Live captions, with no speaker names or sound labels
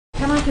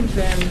to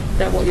confirm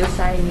that what you're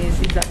saying is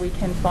that we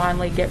can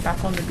finally get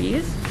back on the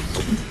beers?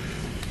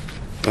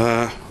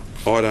 I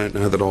don't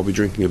know that I'll be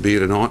drinking a beer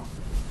tonight.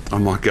 I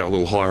might go a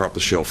little higher up the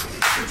shelf.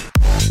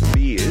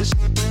 Beers.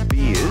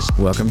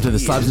 Welcome to the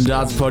Slabs and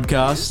Darts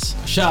podcast.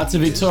 Shout out to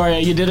Victoria,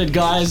 you did it,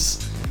 guys.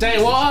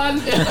 Day one.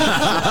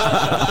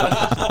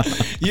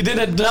 You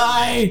didn't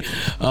die.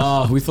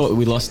 Oh, we thought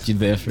we lost you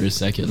there for a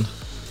second.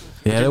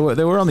 Yeah,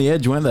 they were on the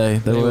edge, weren't they?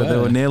 They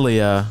were nearly.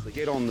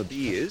 Get on the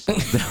beers.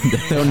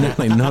 They were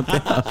nearly knocked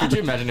out. Could you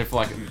imagine if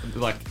like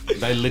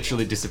they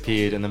literally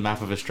disappeared and the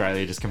map of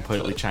Australia just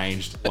completely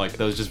changed? Like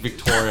there was just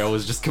Victoria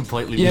was just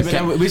completely Yeah,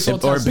 but we saw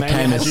Or it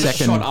became Tasmania a just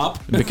second. shot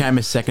up. It became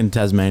a second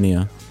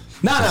Tasmania.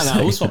 No.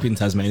 We'll swap in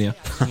Tasmania.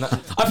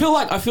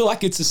 I feel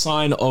like it's a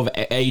sign of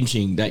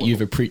aging that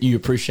you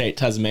appreciate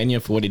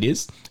Tasmania for what it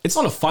is. It's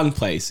not a fun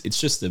place. It's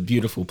just a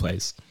beautiful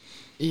place.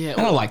 Yeah,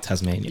 And I like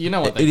Tasmania. You know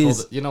what It they call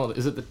is- it? You know what?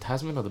 Is it the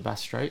Tasman or the Bass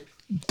Strait?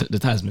 The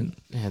Tasman.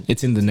 Yeah.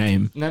 It's in the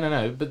name.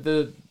 No. But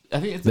I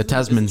think it's The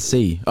Tasman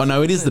Sea. Oh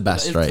no, it is the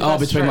Bass it's- Strait. Oh,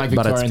 between like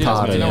But Victoria it's and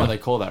part Do of you know yeah. what they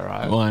call that,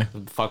 right? Why? The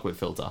fuckwit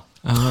filter.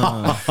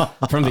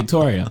 From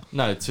Victoria.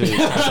 No, to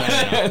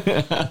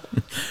Tasmania.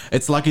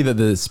 It's lucky that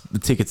the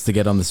tickets to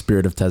get on the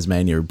Spirit of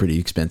Tasmania are pretty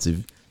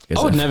expensive. I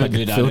would never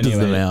do that Filters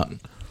them anyway. out.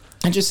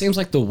 It just seems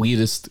like the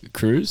weirdest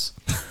cruise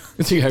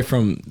to go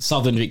from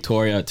southern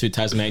Victoria to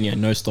Tasmania,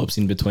 no stops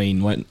in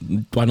between. Why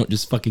not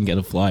just fucking get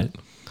a flight?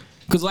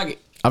 Because like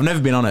I've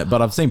never been on it,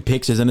 but I've seen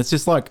pictures, and it's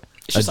just like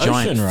It's a just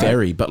giant ocean, right?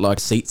 ferry, but like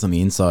seats on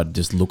the inside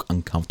just look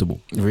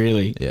uncomfortable.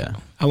 really, Yeah.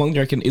 How long do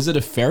you reckon? Is it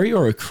a ferry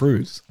or a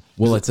cruise?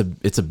 Well, it's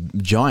a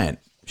giant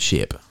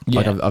ship.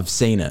 Like Yeah. I've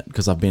seen it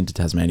because I've been to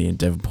Tasmania and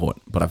Devonport,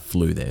 but I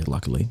flew there.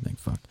 Luckily, thank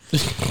fuck.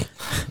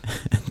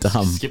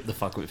 and, Skip the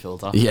fuckwit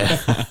filter. yeah,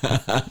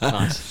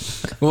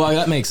 Nice. Well,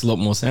 that makes a lot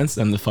more sense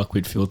than the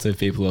fuckwit filter.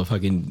 People are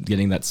fucking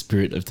getting that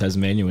Spirit of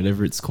Tasmania,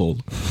 whatever it's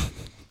called.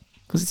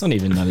 Because it's not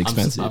even that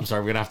expensive. I'm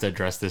sorry, we're gonna have to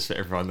address this for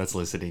everyone that's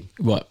listening.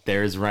 What?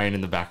 There is rain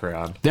in the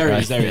background. There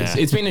is. Yeah.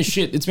 It's been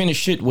a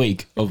shit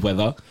week of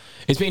weather.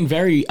 It's been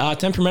very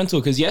temperamental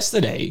because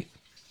yesterday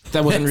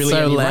there wasn't really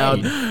so any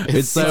loud. rain.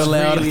 It's so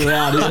loud. Really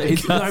loud.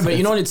 No, but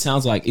you know what it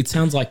sounds like? It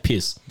sounds like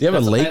piss. Do you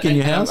have a leak in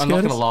your And house? I'm not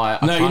Curtis? gonna lie.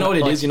 I No, you know what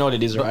it like- is. You know what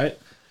it is, right?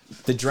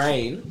 The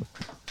drain.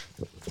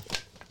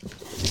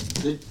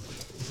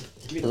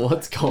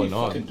 What's going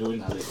on?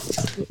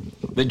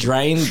 The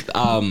drain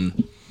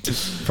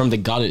from the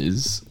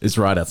gutters. It's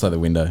right outside the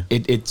window.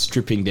 It's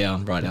dripping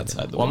down right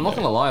outside the Well, I'm not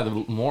window. gonna lie. The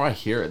more I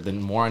hear it, the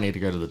more I need to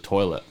go to the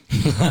toilet.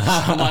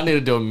 I might need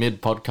to do a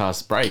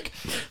mid-podcast break.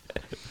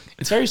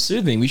 It's very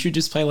soothing. We should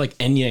just play like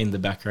Enya in the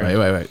background.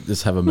 Wait.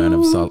 Just have a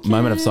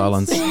moment of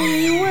silence.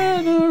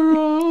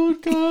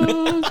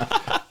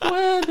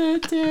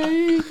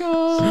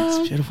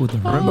 It's beautiful. The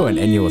Remember when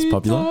Enya was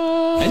popular?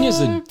 Enya's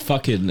a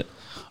fucking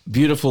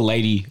beautiful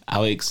lady.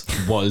 Alex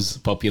was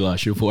popular.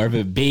 She'll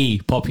forever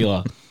be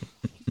popular.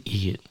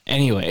 Idiot.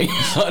 Anyway,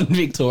 on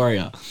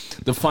Victoria,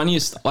 the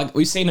funniest, like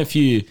we've seen a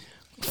few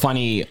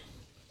funny,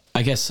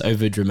 I guess,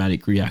 over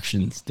dramatic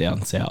reactions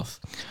down south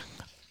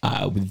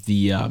with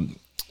the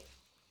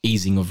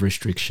easing of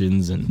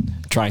restrictions and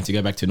trying to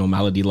go back to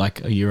normality.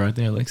 Like, are you right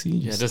there,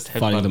 Alexi? Yeah, just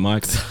fighting the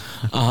mic.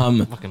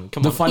 Fucking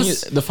come The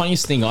on.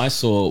 funniest thing I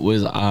saw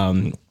was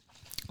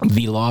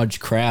the large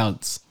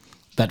crowds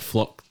that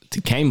flocked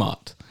to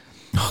Kmart.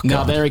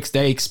 Now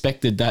they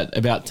expected that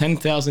about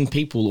 10,000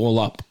 people all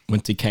up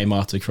went to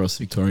Kmart across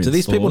Victoria. Do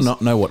these people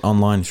not know what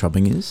online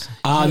shopping is?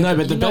 No,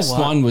 but the You know best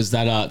what? one was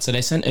that. So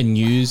they sent a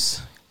news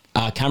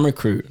camera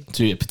crew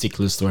to a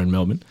particular store in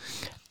Melbourne,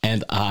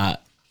 and at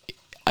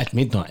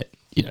midnight,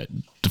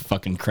 the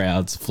fucking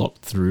crowds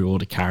flocked through, all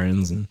the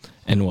Karens and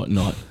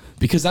whatnot,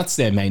 because that's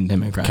their main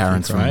demographic,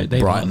 Karens from right?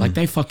 Brighton.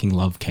 They fucking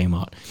love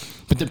Kmart.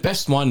 But the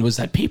best one was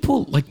that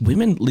people, like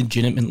women,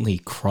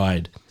 legitimately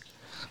cried,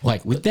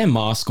 like with their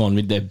mask on,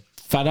 with their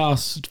fat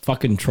ass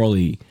fucking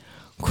trolley,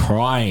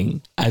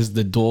 crying as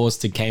the doors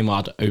to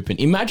Kmart open.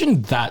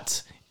 Imagine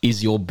that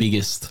is your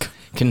biggest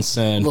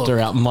concern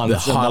throughout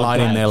months. They're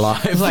highlighting their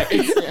life. Like,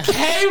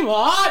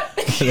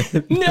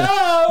 Kmart,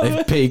 no.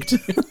 They've peaked.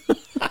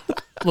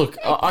 Look,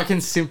 I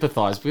can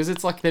sympathise because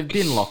it's like they've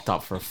been locked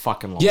up for a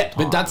fucking long Yeah,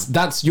 time. but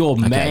that's your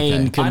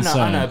main okay. concern.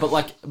 I know, but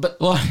Like,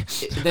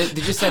 did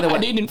you say they I were?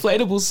 need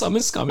inflatable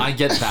summers coming. I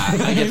get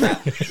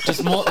that.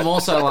 Just more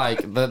so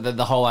like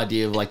the whole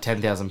idea of like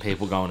 10,000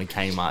 people going to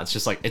Kmart.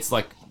 It's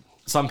like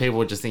some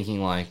people are just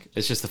thinking like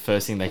it's just the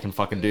first thing they can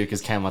fucking do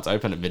because Kmart's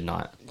open at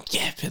midnight.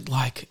 Yeah, but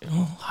like,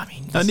 I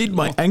mean, I need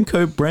my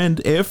Anko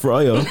brand air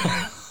fryer.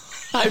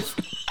 I've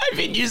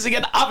been using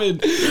an oven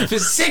for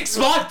 6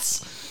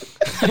 months.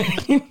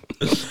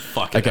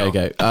 Fucking hell.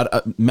 Okay.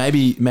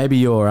 Maybe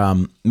you're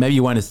maybe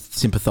you won't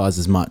sympathise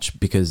as much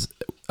because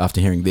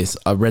after hearing this,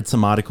 I read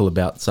some article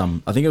about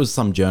I think it was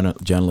some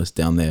journalist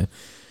down there,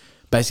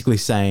 basically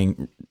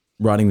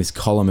writing this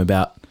column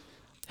about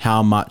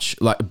how much,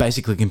 like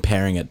basically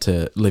comparing it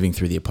to living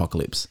through the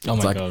apocalypse. Oh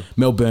It's my like God.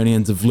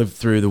 Melburnians have lived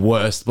through the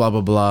worst, blah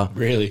blah blah.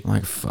 Really?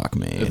 Like fuck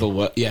me.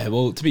 Yeah,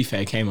 well, to be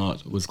fair,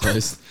 Kmart was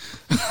closed.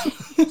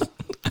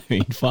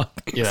 mean, fuck.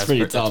 Yeah, it's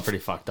pretty that's tough. pretty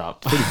fucked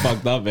up. Pretty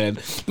fucked up, man.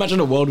 Imagine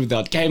a world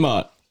without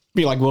Kmart.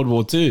 Be like World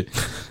War II.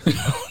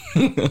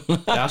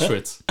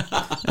 Auschwitz.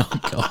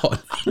 God.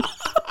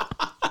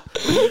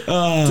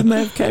 Didn't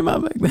they have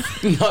Kmart back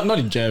then? Not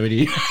in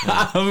Germany.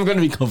 I'm going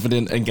to be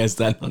confident and guess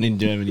that not in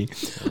Germany.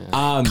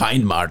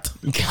 Kindmart.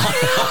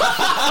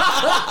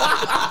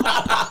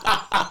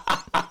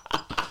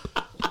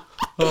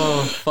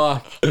 Oh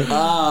fuck.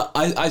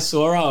 I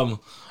saw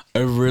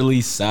a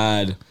really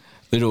sad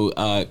little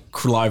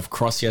live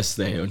cross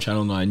yesterday on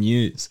Channel 9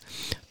 News.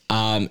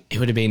 It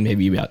would have been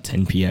maybe about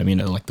 10 p.m,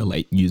 like the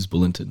late news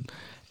bulletin.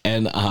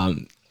 And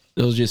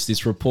there was just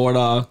this reporter,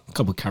 a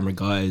couple of camera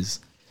guys,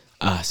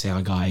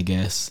 sound guy, I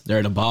guess. They're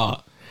at a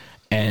bar.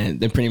 And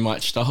then pretty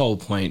much the whole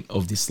point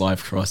of this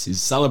live cross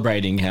is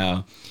celebrating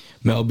how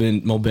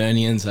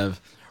Melburnians have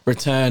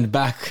returned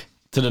back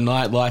to the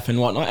nightlife and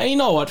whatnot. And you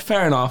know what?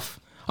 Fair enough.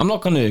 I'm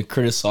not going to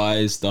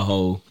criticize the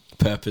whole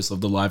purpose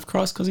of the live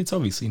cross because it's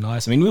obviously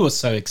nice. I mean, we were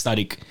so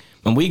ecstatic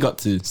when we got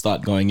to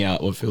start going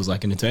out what feels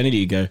like an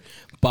eternity ago.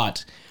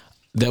 But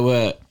there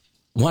were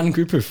one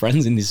group of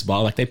friends in this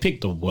bar, like they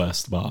picked the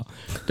worst bar.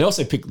 They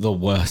also picked the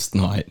worst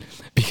night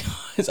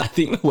because I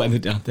think the weather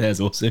down there has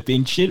also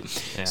been shit.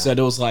 Yeah. So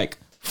there was like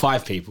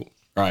 5 people,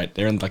 right?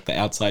 They're in like the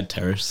outside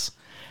terrace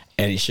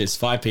and it's just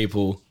 5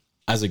 people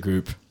as a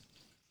group.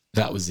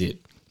 That was it.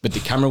 But the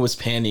camera was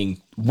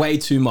panning way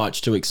too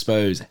much to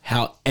expose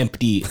how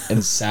empty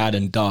and sad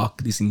and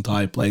dark this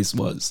entire place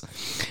was.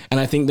 And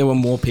I think there were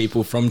more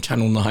people from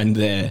Channel 9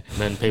 there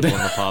Then people in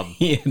the pub.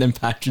 yeah, than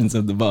patrons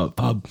of the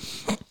pub.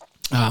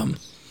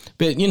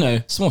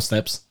 But, small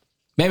steps.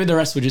 Maybe the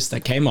rest were just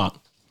at Kmart.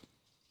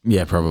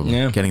 Yeah, probably.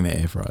 Yeah. Getting their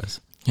air fryers.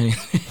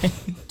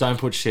 Don't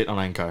put shit on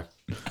Anko.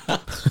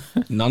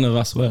 None of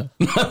us were.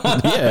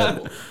 Yeah.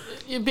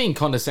 You're being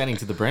condescending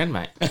to the brand,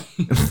 mate.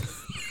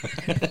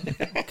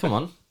 Come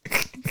on.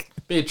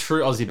 Be a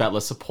true Aussie battler.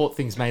 Support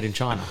things made in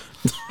China.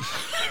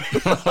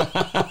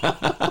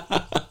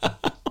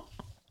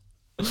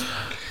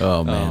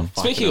 Oh, man.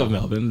 Speaking of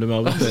Melbourne,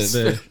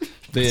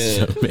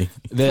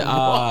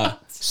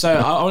 so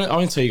I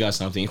want to tell you guys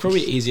something. It's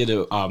probably easier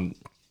to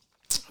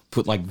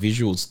put like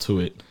visuals to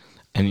it.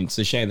 And it's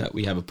a shame that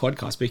we have a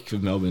podcast. Speaking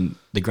of Melbourne,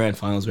 the grand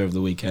finals were over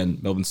the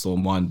weekend. Melbourne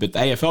Storm won. But the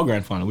AFL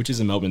grand final, which is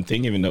a Melbourne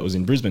thing, even though it was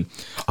in Brisbane.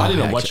 I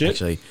didn't watch it.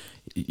 Actually,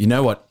 you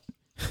know what?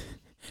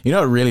 You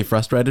know what really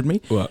frustrated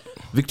me? What?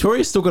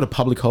 Victoria's still got a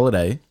public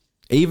holiday,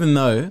 even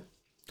though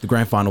the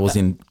grand final was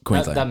in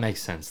Queensland. That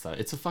makes sense, though.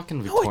 It's a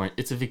fucking Victorian.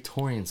 It's a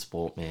Victorian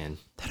sport, man.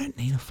 They don't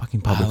need a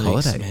fucking public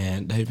Alex, holiday.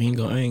 man, they've been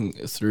going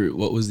through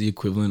what was the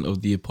equivalent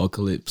of the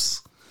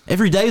apocalypse.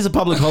 Every day is a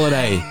public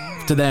holiday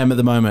to them at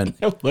the moment.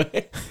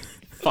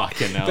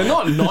 Fucking hell.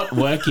 They're not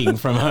working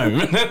from home.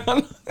 They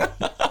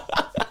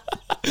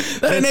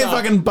don't need a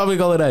fucking public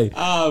holiday.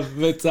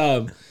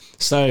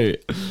 So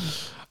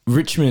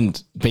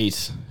Richmond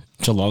beat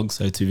Geelong,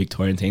 so 2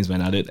 Victorian teams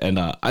went at it, and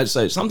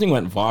so something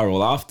went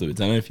viral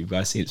afterwards. I don't know if you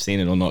guys seen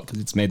it or not because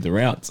it's made the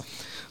rounds.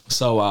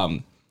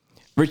 So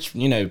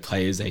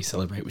players, they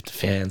celebrate with the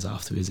fans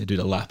afterwards. They do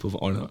the lap of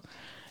honour,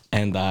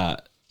 and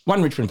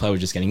one Richmond player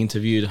was just getting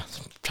interviewed,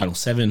 Channel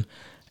 7,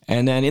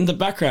 and then in the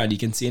background you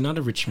can see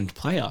another Richmond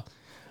player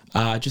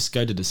just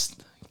go to the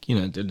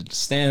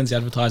stands, the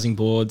advertising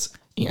boards,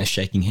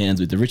 shaking hands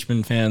with the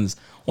Richmond fans.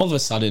 All of a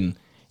sudden,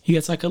 he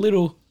gets like a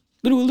little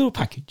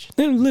package,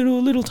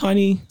 little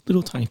tiny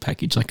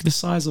package, like the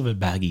size of a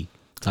baggie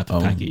type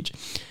of package.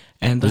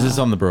 And Was this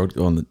on the broad?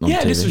 On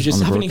TV, this was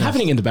just on the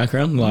happening in the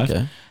background live.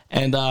 Okay.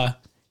 And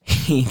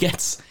he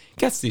gets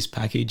this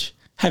package,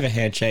 have a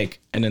handshake,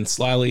 and then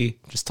slyly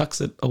just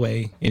tucks it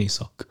away in his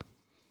sock.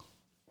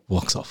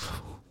 Walks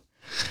off.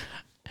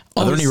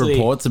 Are there any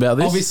reports about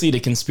this? Obviously, the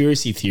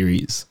conspiracy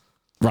theories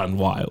run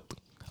wild.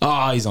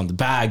 Oh, he's on the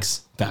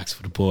bags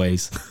for the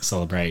boys,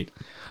 celebrate.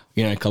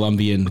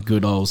 Colombian,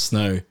 good old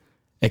snow,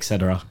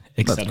 etc.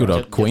 That's good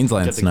old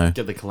Queensland snow.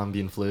 Get the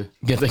Colombian flu.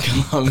 Get the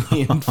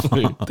Colombian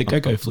flu, the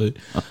cocoa flu.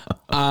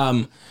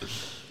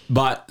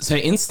 But so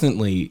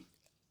instantly,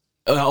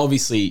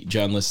 obviously,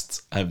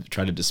 journalists have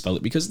tried to dispel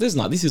it because this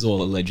is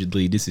all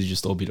allegedly. This is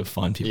just all a bit of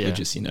fun. People are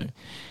just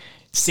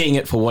seeing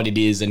it for what it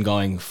is and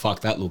going,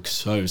 "Fuck, that looks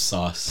so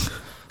sus."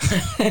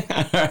 Was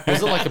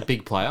it like a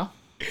big player?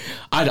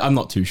 I'm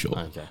not too sure.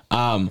 Okay.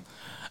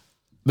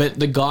 But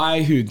the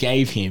guy who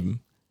gave him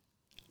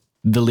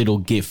the little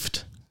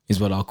gift is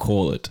what I'll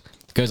call it.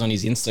 Goes on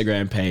his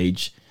Instagram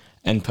page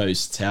and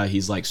posts how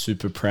he's like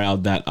super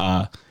proud that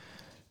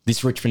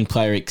this Richmond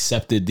player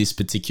accepted this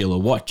particular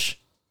watch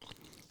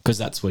because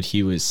that's what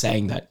he was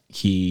saying that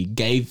he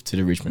gave to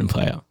the Richmond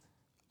player.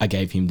 I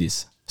gave him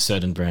this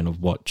certain brand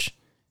of watch,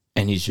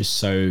 and he's just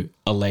so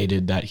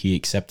elated that he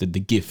accepted the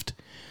gift.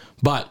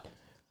 But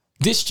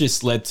this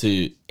just led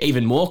to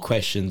even more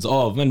questions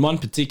and one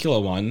particular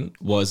one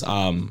was,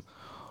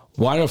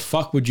 why the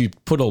fuck would you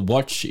put a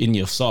watch in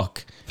your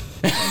sock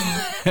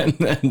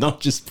and not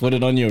just put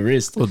it on your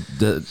wrist? Well,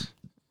 do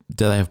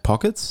they have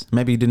pockets?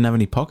 Maybe he didn't have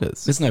any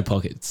pockets. There's no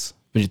pockets,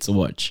 but it's a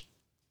watch.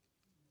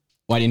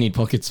 Why do you need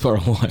pockets for a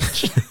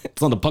watch?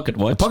 It's not a pocket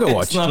watch. pocket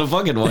watch. It's not a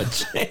pocket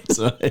watch.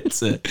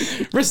 it's a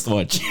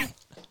wristwatch.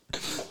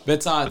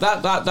 But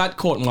that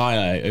caught my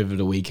eye over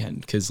the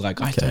weekend because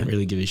like I don't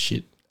really give a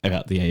shit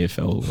about the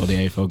AFL or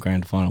the AFL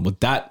Grand Final.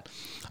 But that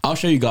I'll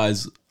show you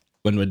guys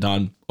when we're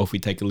done, or if we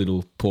take a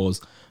little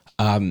pause.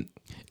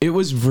 It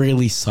was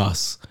really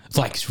sus. It's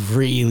like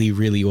really,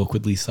 really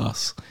awkwardly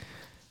sus.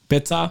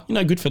 But,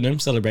 good for them.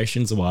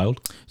 Celebrations are wild.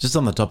 Just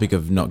on the topic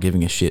of not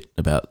giving a shit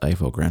about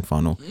AFL Grand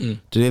Final,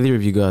 did either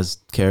of you guys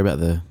care about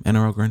the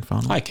NRL Grand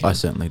Final? I cared. I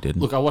certainly did.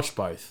 Look, I watched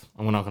both.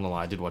 I'm not going to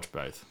lie. I did watch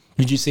both.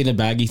 Did you see the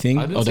baggy thing?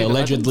 I didn't Or see the the-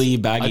 allegedly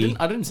baggy?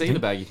 I didn't see the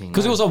baggy thing.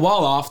 Because no. it was a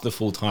while after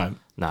full time.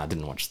 Nah, I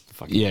didn't watch the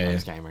fucking Yeah,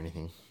 Broncos game or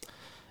anything.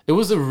 It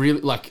was a really,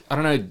 like, I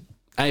don't know,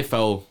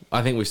 AFL,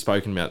 I think we've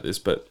spoken about this,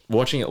 but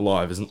watching it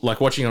live isn't, like,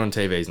 watching it on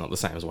TV is not the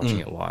same as watching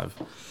it live.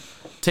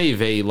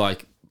 TV,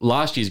 like,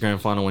 last year's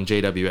grand final when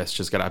GWS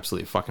just got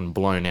absolutely fucking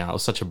blown out. It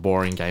was such a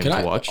boring game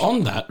to watch.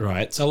 On that,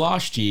 right? So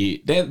last year,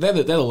 they're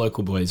the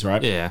local boys,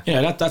 right? Yeah.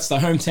 Yeah, that's the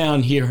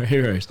hometown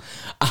heroes.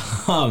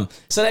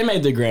 So they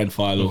made the grand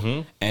final,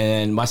 Mm-hmm.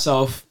 and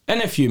myself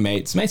and a few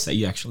mates that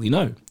you actually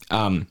know.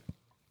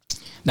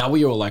 Now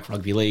we all like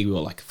rugby league, we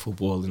all like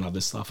football and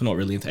other stuff. We're not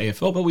really into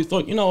AFL, but we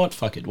thought, you know what,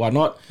 fuck it, why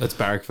not? Let's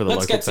barrack for the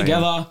Let's local get team.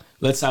 together.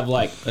 Let's have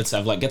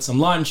get some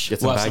lunch, Get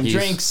some we'll have some baggies.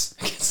 drinks,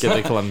 Get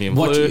the Colombian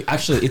watch. blue.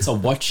 Actually, it's a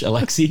watch,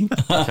 Alexi.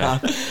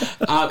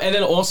 And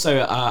then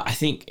also, I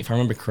think if I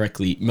remember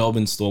correctly,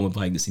 Melbourne Storm were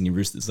playing the Sydney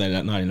Roosters late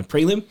that night in a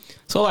prelim.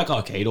 So like,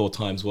 okay, it all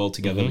times well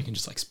together. We can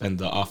just like spend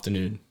the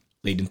afternoon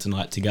leading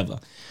tonight together.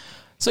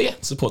 So yeah,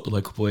 support the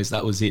local boys.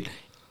 That was it.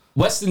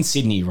 Western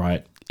Sydney,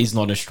 right, is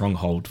not a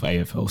stronghold for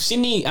AFL.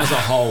 Sydney as a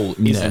whole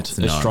isn't it's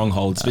a not.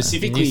 stronghold,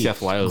 specifically New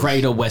South Wales.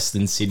 Greater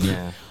Western Sydney.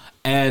 Yeah.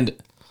 And,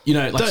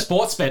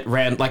 Sportsbet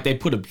ran, like, they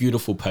put a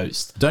beautiful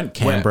post. Don't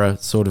Canberra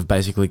sort of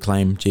basically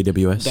claim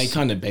GWS? They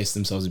kind of base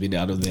themselves a bit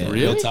out of there.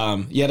 Really?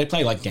 But, yeah, they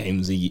play, like,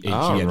 games. Each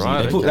Oh, games.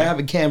 right, They okay. have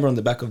a Canberra on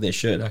the back of their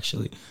shirt,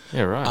 actually.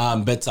 Yeah,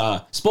 right. But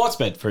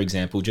Sportsbet, for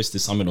example, just to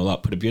sum it all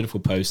up, put a beautiful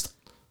post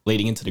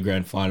leading into the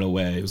grand final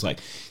where it was like,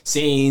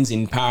 scenes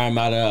in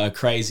Parramatta are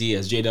crazy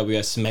as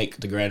GWS make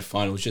the grand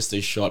final. It was just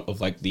a shot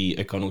of like the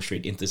O'Connell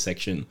Street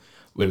intersection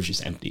where it was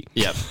just empty.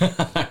 Yep.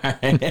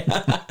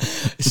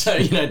 So,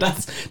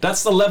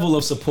 that's the level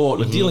of support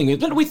we're dealing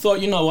with. But we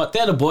thought, you know what,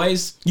 they're the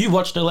boys. You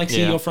watched Alexi,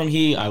 Yeah. you're from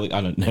here. I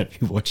don't know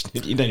if you watched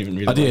it. You don't even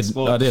really I like did.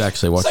 sport. I did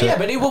actually watch So it. yeah,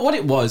 but what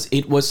it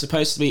was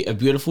supposed to be a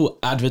beautiful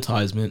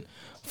advertisement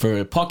for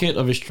a pocket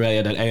of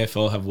Australia that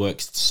AFL have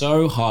worked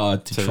so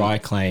hard to try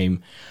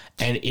claim.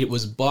 And it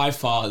was by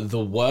far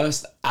the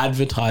worst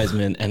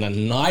advertisement and a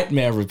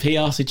nightmare of a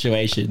PR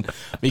situation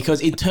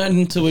because it turned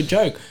into a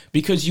joke.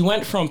 Because you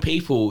went from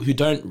people who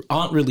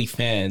aren't really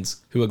fans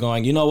who are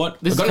going, you know what,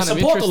 This we're going is to kind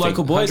of support the interesting,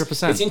 local boys.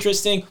 100%. It's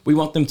interesting. We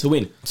want them to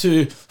win.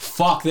 To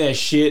fuck their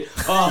shit.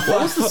 Oh,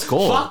 what was the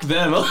score? Fuck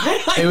them.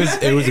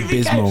 It was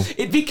abysmal.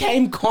 It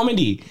became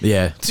comedy.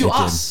 Yeah, To it did.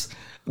 us,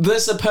 the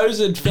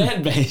supposed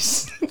fan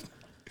base.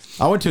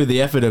 I went to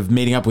the effort of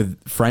meeting up with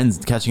friends,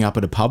 catching up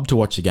at a pub to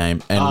watch a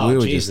game, and Oh, we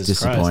were Jesus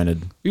just Christ.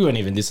 disappointed. We weren't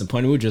even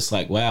disappointed. We were just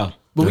like, wow.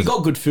 But we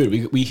got good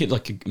food. We hit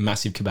like a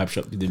massive kebab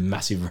shop with a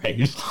massive raid.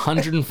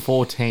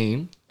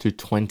 114 to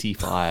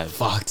 25.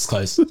 Fuck, it's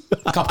close.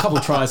 Couple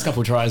tries.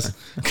 Couple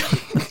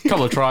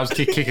of tries,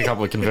 kick a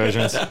couple of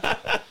conversions.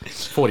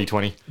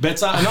 40-20.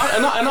 But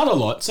not a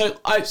lot. So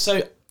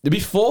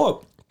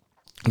before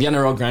the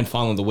NRL Grand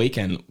Final of the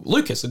weekend,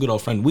 Lucas, a good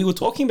old friend, we were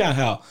talking about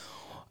how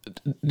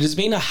there's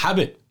been a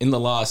habit in the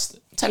last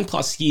 10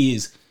 plus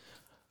years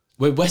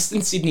where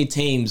Western Sydney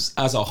teams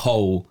as a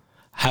whole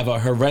have a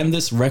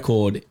horrendous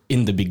record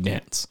in the big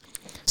dance.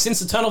 Since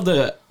the turn of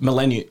the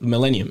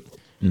millennium,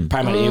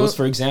 Parramatta Eels,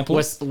 for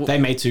example, they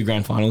made 2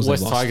 grand finals.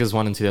 West they lost. Tigers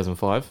won in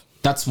 2005.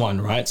 That's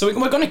one, right? So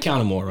we're going to count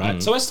them all,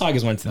 right? So West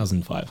Tigers won in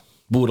 2005.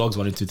 Bulldogs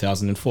won in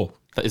 2004.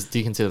 Do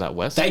you consider that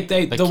West? The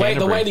way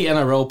the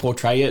NRL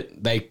portray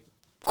it, they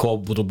call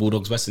the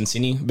Bulldogs Western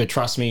Sydney. But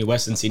trust me,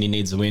 Western Sydney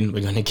needs a win.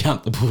 We're going to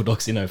count the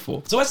Bulldogs in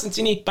 04. So Western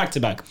Sydney, back to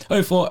back.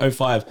 04,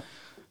 05,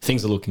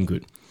 things are looking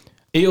good.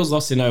 Eels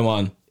lost in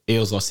 01.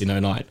 Eels lost in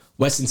 09.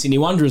 Western Sydney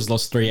Wanderers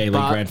lost 3 A-League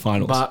grand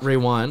finals. But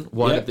rewind.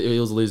 Why Yep. did the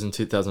Eels lose in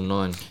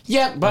 2009?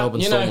 Yeah, but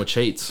Melbourne Storm were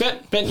cheats.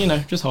 But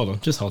just hold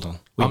on.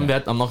 I'm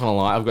not gonna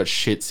lie. I've got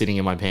shit sitting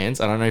in my pants.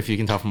 I don't know if you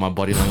can tell from my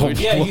body language.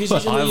 Yeah, you usually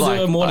do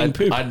a morning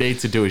poop. I need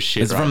to do a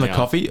shit. Is it right from the now.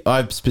 coffee?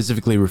 I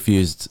specifically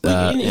refused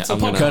It's a I'm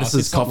gonna- podcast, Curtis's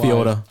it's not coffee live.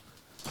 order.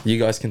 You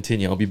guys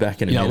continue. I'll be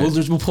back in a Yeah,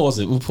 minute. we'll pause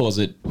it. We'll pause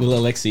it. Will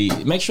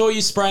Alexi make sure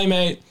you spray,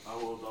 mate? I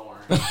will. Don't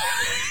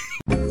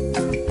worry.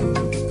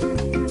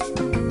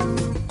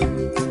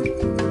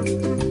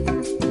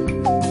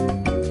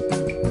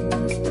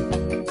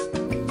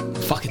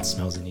 Fuck, it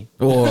smells in here.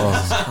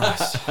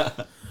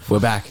 Oh, we're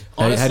back.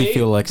 How do you Honestly,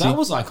 feel, Lexi? That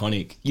was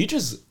iconic. You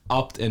just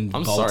upped and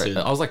I'm bolted. sorry.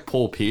 I was like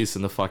Paul Pierce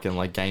in the fucking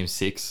like game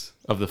 6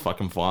 of the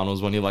fucking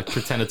finals when he like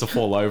pretended to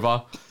fall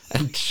over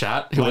and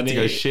chat who went to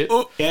go shit.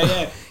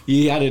 Yeah.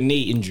 He had a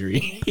knee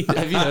injury.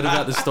 Have you heard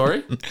about this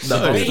story?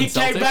 I mean, he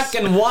came back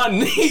and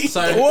won.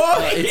 So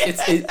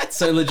it's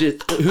so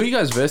legit. Who are you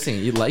guys versing?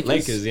 You Lakers?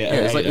 Lakers, yeah.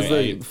 It's like Right, it's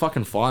right. the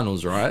fucking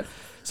finals, right?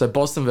 So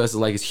Boston versus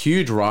Lakers,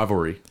 huge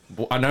rivalry.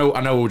 I know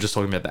we were just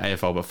talking about the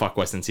AFL, but fuck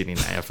Western Sydney in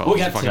the AFL. We'll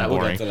It's get to fucking that, we'll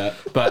boring. get to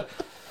that. But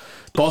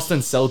Boston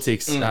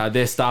Celtics,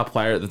 their star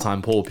player at the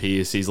time, Paul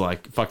Pierce, he's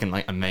like fucking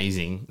like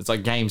amazing. It's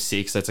like game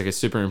 6, so it's like a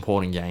super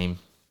important game.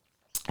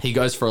 He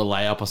goes for a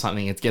layup or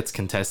something, it gets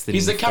contested.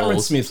 He's and the Cameron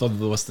falls. Smith of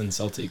the Western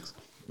Celtics.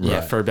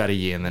 Yeah, for about a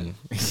year, and then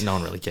no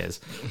one really cares.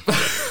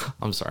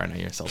 I'm sorry, I know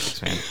you're a Celtics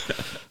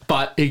fan,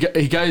 but he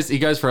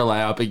goes for a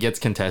layup. It gets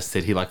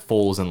contested. He like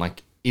falls and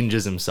like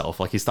injures himself.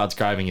 Like he starts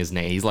grabbing his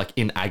knee. He's like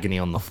in agony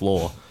on the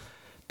floor.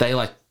 They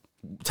like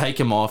take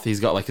him off. He's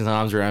got like his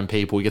arms around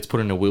people. He gets put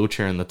in a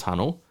wheelchair in the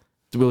tunnel.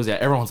 The wheel's out.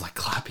 Everyone's like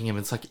clapping him.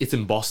 It's like it's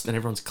in Boston.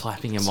 Everyone's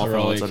clapping him off and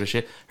all that heroic. sort of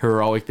shit.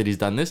 Heroic that he's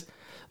done this.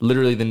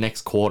 Literally the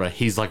next quarter,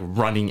 he's like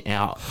running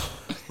out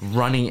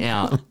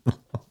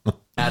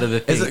out of the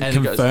thing. Is it And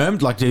he goes-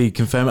 confirmed? Like, did he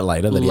confirm it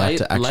later that he had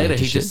to actually later, have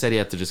to he shit? just said he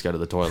had to just go to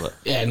the toilet.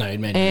 Yeah, no, it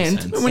made no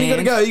And- sense. When you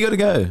gotta go, you gotta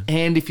go.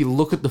 And if you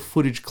look at the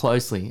footage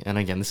closely, and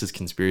again, this is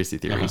conspiracy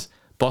theories,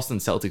 Boston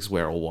Celtics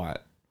wear all white.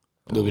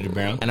 A little bit of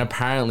brown. And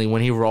apparently,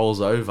 when he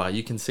rolls over,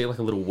 you can see like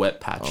a little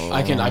wet patch.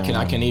 I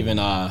can even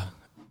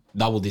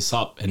double this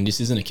up, and this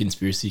isn't a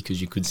conspiracy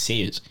because you could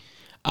see it.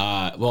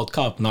 World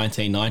Cup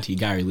 1990,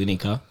 Gary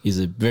Lineker is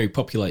a very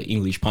popular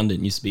English pundit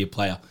and used to be a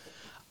player.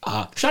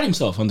 Shot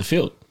himself on the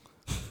field.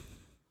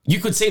 You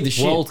could see the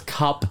shit. World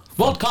Cup.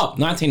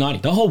 1990.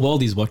 The whole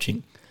world is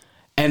watching.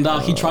 And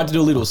he tried to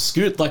do a little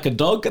scoot like a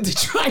dog to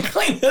try and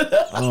clean it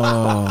up.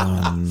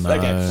 Oh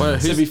no!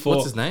 Wait, So before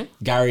what's his name?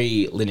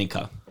 Gary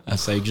Lineker.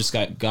 So you just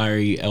got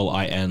Gary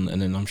Lin,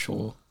 and then I'm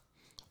sure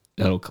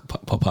that'll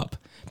pop up.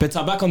 But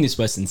back on this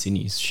Western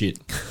Sydney shit,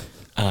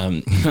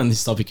 on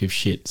this topic of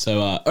shit.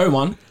 So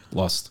 01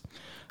 lost,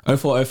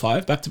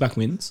 04-05 back-to-back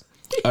wins,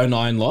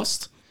 09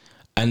 lost,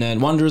 and then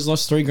Wanderers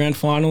lost 3 grand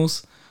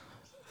finals.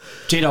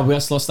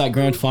 GWS lost that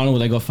grand final where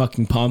they got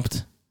fucking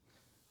pumped.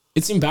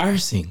 It's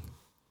embarrassing.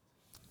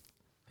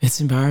 It's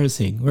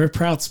embarrassing. We're a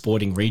proud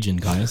sporting region,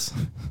 guys.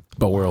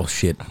 But we're all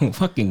shit.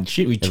 Fucking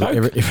shit, we choke.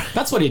 every-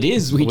 That's what it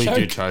is. We choke.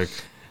 do choke.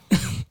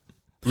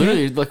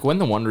 Literally, like when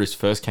the Wanderers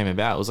first came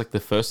about, it was like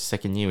the first,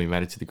 second year we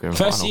made it to the grand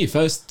First final. year,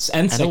 first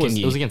and And second it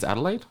year. was against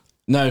Adelaide?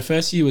 No,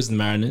 first year was the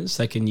Mariners.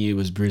 Second year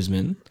was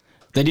Brisbane.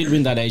 They did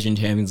win that Asian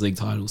Champions League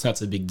title, so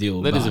that's a big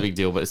deal. That is but a big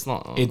deal, but it's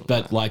not.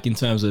 But like in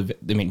terms of,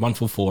 1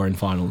 for 4 in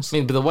finals. I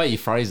mean, but the way you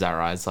phrase that,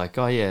 right? It's like,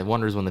 oh yeah,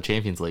 Wanderers won the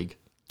Champions League.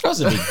 That was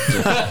a big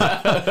deal.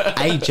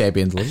 A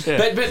Champions League.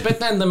 But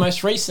then the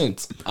most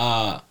recent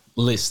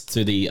list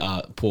to the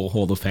poor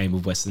Hall of Fame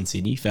of Western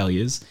Sydney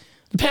failures,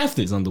 the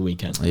Panthers on the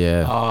weekend.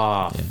 Yeah.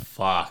 Oh,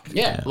 fuck.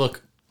 Yeah.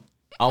 Look,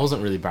 I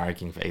wasn't really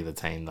barracking for either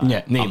team, though.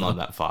 Yeah, neither. I'm not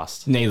that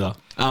fast. Neither.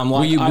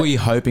 Were you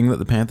hoping that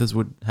the Panthers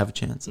would have a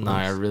chance? No,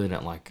 I really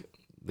don't like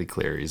the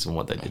Clearys and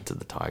what they did to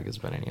the Tigers.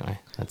 But anyway,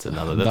 that's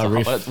another. The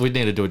riff. We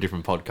need to do a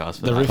different podcast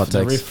for the that. riff, the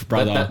takes. riff,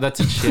 brother.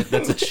 That's a chin.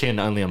 That's a chin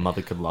only a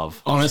mother could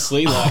love.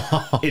 Honestly, like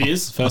it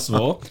is, first of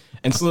all.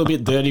 And it's a little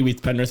bit dirty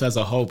with Penrith as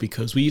a whole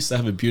because we used to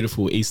have a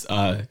beautiful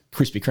Krispy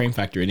Kreme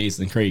factory in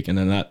Eastern Creek, and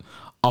then that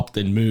upped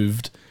and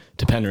moved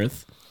to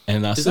Penrith,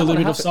 and still a what little bit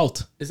of happened?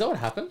 salt. Is that what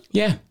happened?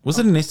 Yeah. Was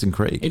it in Eastern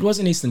Creek? It was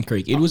in Eastern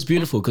Creek. It was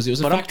beautiful because it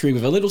was a factory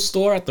with a little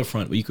store at the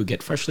front where you could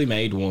get freshly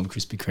made warm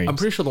Krispy Kremes. I'm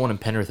pretty sure the one in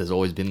Penrith has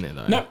always been there,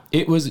 though. No,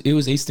 it was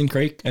Eastern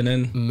Creek, and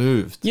then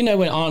Moved. you know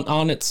where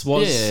Arnott's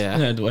was, Yeah.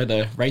 you know, where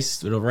the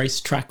race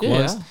track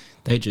Yeah. was.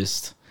 They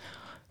just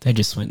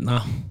went,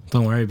 nah,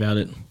 don't worry about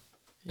it.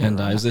 And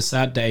it was a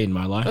sad day in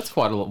my life. That's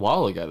quite a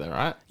while ago, though,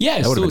 right?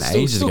 Yeah, That would've still, been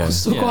ages still, ago.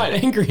 still Yeah.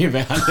 quite angry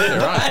about it.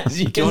 Right. As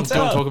you Do you, want, can do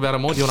you want to tell. talk about it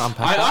more? Do you want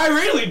to unpack it? I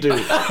really do.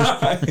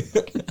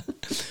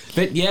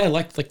 But yeah,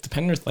 like the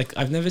Penrith, like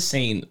I've never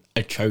seen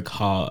a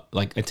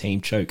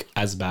team choke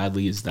as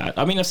badly as that.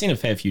 I mean, I've seen a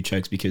fair few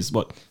chokes because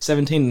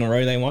 17 in a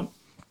row they won.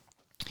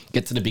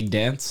 Get to the big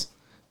dance,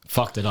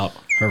 fucked it up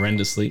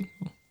horrendously.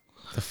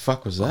 the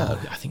fuck was that?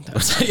 I think that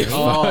was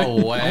Oh, wow. Oh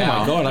my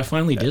god, I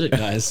finally did it,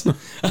 guys.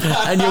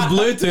 And your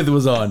Bluetooth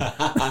was on.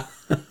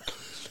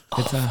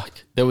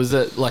 There was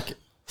a, like...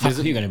 Fuck,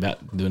 you're going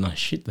about doing nice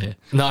shit there.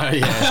 No,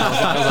 yeah.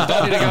 I was like, do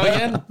I need to go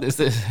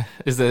again?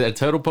 Is there a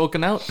turtle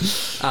poking out?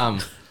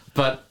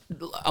 But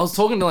I was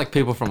talking to like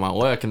people from my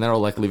work, and they're all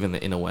like live in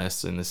the inner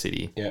west in the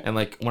city. Yeah. And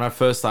like when I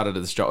first started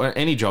at this job, or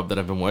any job that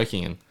I've been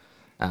working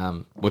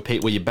in, where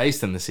you're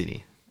based in the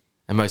city,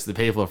 and most of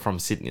the people are from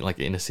Sydney, like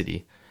the inner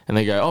city, and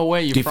they go, "Oh, where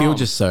are you Do you from?" feel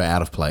just so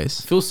out of place?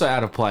 Feel so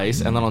out of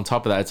place, and then on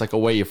top of that, it's like, "Oh,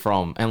 where you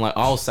from?" And like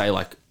I'll say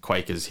like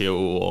Quakers Hill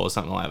or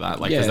something like that,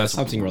 like 'cause Yeah, that's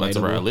something That's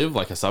where I relatable. live,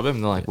 like a suburb.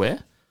 And they're like, "Where?"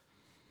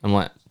 I'm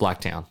like,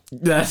 Blacktown.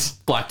 That's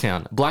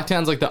Blacktown.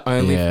 Blacktown's like the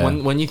only Yeah.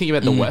 when you think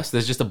about the West,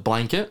 there's just a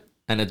blanket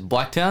and it's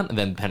Blacktown and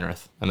then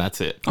Penrith, and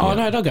that's it. Oh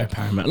no, don't go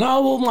Parramatta.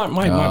 No, well,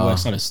 my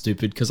work's not as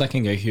stupid because I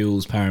can go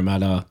Hills,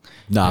 Parramatta.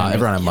 Nah, Penrith.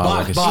 everyone at my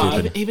work is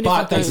stupid. even if But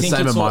I they go- It's the think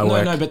same it's at my all,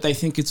 work. No, but they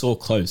think it's all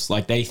close.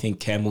 Like they think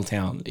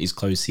Campbelltown is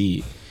close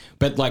here,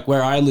 but like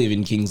where I live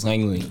in Kings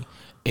Langley,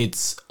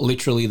 it's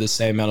literally the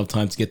same amount of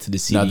time to get to the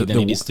city than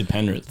it is to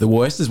Penrith. The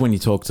worst is when you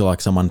talk to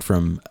like someone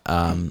from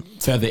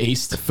Further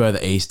east. further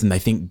east and they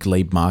think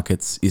Glebe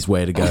Markets is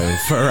where to go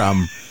for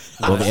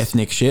all the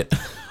ethnic shit.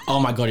 Oh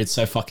my god, it's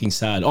so fucking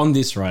sad. On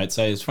this, right?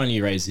 So it's funny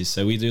you raise this.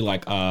 So we do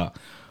like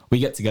we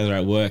get together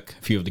at work,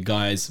 a few of the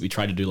guys, we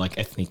try to do like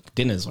ethnic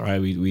dinners,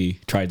 right? We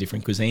try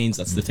different cuisines,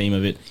 that's the theme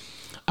of it.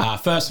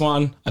 First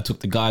one, I took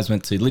the guys,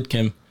 went to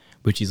Lidcombe,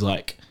 which is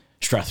like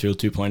Strathfield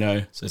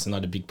 2.0, so it's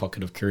another big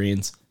pocket of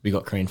Koreans. We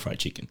got Korean fried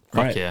chicken.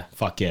 Right? yeah.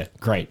 Fuck yeah,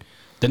 great.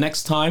 The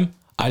next time,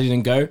 I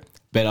didn't go,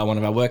 but one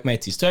of our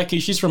workmates is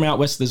Turkish. He's from out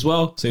west as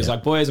well. So he's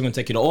like, boys, I'm going to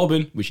take you to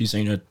Auburn, which is,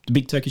 you know, the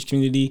big Turkish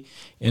community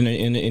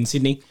in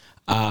Sydney.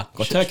 Got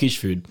Turkish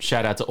food.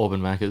 Shout out to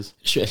Auburn Maccas.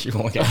 Sure,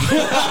 okay.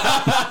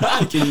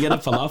 Can you get a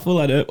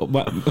falafel at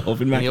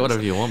Auburn You Mac? get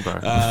whatever you want, bro.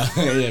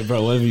 Yeah,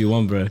 bro, whatever you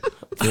want, bro.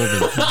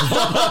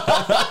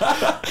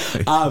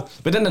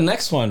 But then the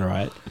next one,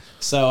 right?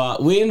 So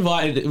we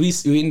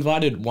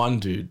invited one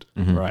dude,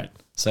 right?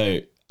 So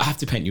I have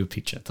to paint you a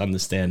picture to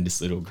understand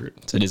this little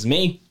group. So there's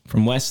me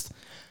from West,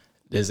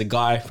 there's a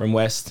guy from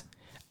West,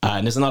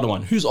 and there's another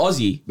one who's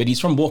Aussie, but he's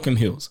from Walkham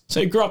Hills.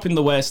 So he grew up in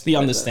the West. He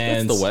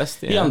understands the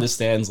West, He yeah.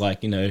 understands,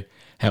 like, you know,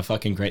 how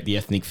fucking great the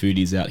ethnic food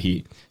is out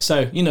here.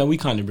 So, you know, we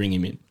kind of bring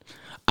him in.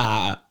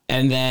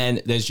 And then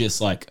there's just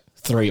like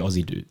 3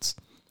 Aussie dudes.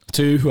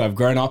 2 who have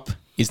grown up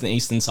in the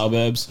eastern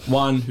suburbs.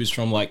 1 who's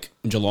from like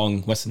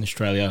Geelong, Western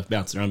Australia,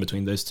 bouncing around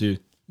between those 2.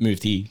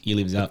 Moved here. He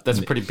lives out. That's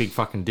a pretty big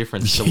fucking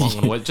difference. Geelong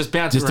and West. Just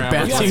bouncing Just around.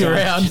 bouncing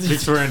around.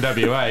 Victoria and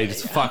WA.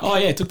 Just fuck. Oh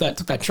yeah, took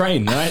that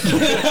train, right?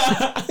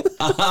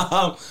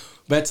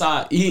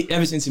 But he,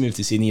 ever since he moved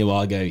to Sydney a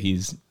while ago,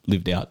 he's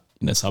lived out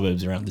in the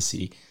suburbs around the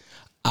city.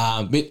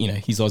 But you know,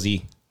 he's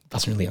Aussie.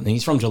 Doesn't really. I mean,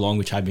 he's from Geelong,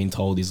 which I've been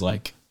told is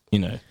like, you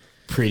know,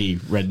 pretty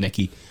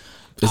rednecky.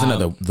 Isn't it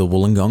the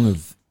Wollongong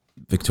of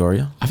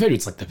Victoria? I've heard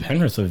it's like the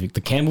Penrith of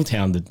the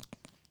Campbelltown,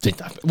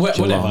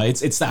 whatever. Geelong. It's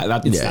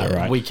that. It's Yeah, that,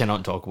 right? We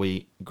cannot talk.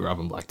 We grew up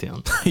in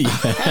Blacktown.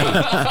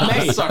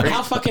 Mate, Sorry.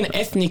 how fucking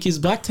ethnic is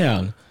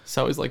Blacktown?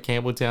 So it's like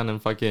Campbelltown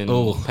and fucking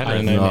Oh, I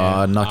don't Penrith. know,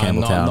 man. not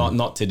Campbelltown.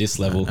 Not to this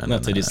level.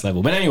 Not to this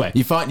level. But anyway,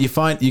 You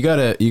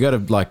gotta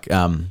like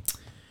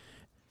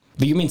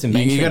but you mean to you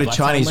mention go to Blacktown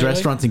Chinese lately?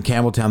 restaurants in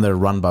Campbelltown that are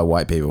run by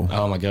white people.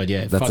 Oh my god,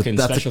 yeah, That's a- fucking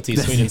that's a- specialty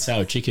sweet and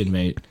sour chicken,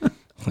 mate.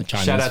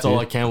 Chinese Shout out to all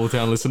our food.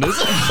 Campbelltown listeners.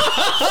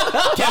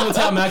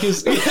 Campbelltown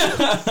Macca's.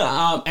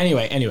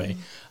 Anyway,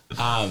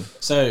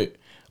 so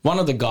one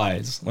of the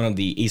guys, one of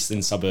the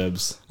eastern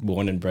suburbs,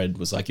 born and bred,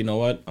 was like, you know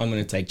what, I'm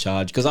going to take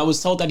charge, because I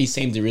was told that he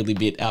seemed a really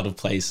bit out of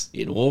place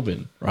in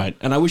Auburn, right?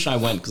 And I wish I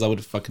went, because I would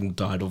have fucking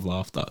died of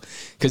laughter,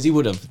 because he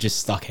would have just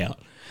stuck out.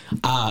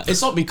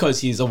 It's not because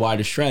he's a white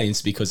Australian,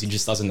 it's because he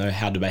just doesn't know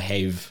how to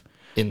behave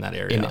in that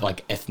area. in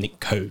like ethnic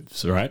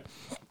coves, right?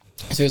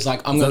 So it's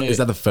like, I'm going to... Is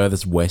that the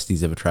furthest west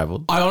he's ever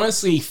travelled? I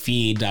honestly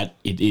fear that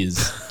it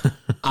is.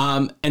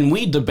 And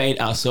we debate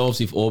ourselves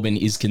if Auburn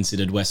is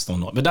considered West or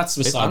not, but that's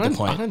beside the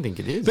point. I don't think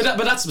it is. But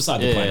that's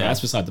beside the point. yeah.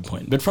 That's beside the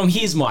point. But from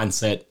his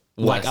mindset,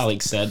 like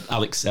West.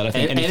 Alex said, I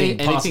think Any- anything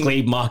past anything-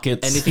 Glebe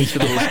Markets. Anything to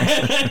the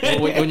left.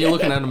 when you're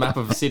looking at a map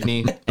of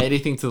Sydney,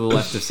 anything to the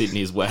left of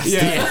Sydney is west.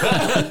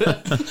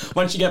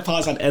 Once you get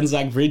past that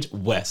Anzac Bridge,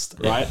 west,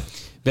 right?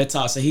 But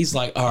so he's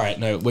like, all right,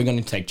 no, we're going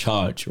to take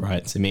charge,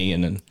 right? To me,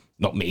 and then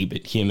not me,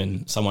 but him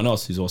and someone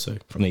else who's also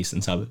from the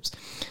eastern suburbs.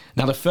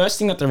 Now, the first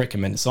thing that they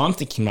recommended, so I'm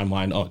thinking in my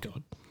mind, oh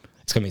God,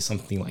 it's going to be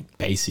something like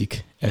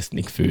basic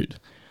ethnic food.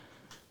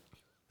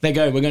 They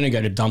go, we're going to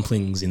go to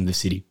dumplings in the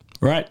city,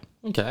 right?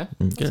 Okay.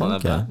 It's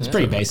not that bad. It's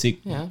pretty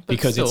basic. Yeah, but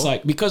because it's still.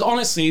 like, because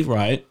honestly,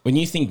 right, when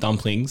you think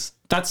dumplings,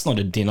 that's not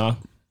a dinner,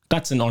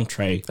 that's an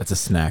entree. That's a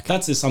snack.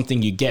 That's just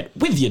something you get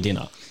with your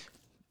dinner.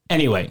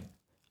 Anyway,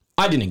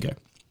 I didn't go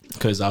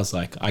because I was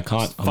like, I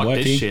can't. I'm Fuck this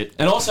working. shit.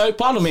 And also,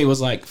 part of me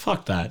was like,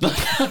 fuck that.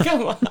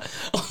 Come on.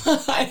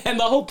 And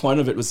the whole point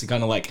of it was to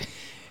kind of like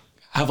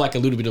have like a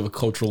little bit of a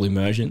cultural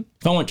immersion.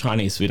 If I want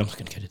Chinese food, I'm not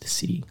going to go to the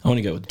city. I want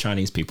to go where the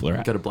Chinese people are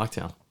at. Go to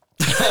Blacktown.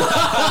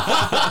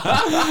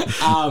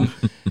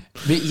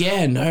 But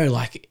yeah, no,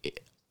 like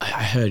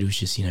I heard it was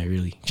just, you know,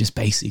 really just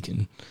basic,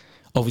 and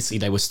obviously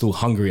they were still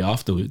hungry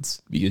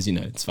afterwards because, you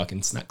know, it's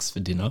fucking snacks for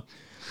dinner.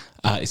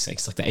 It's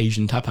like the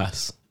Asian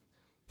tapas,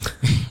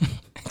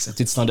 except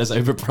it's not as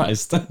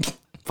overpriced.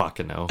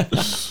 Fucking hell.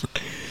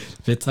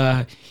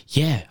 But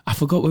yeah, I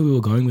forgot where we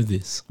were going with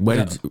this.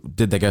 Where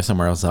did they go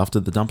somewhere else after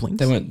the dumplings?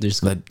 They went. They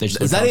just got Is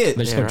drunk. that it?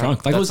 They just Yeah, got right.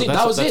 drunk. Like that was it.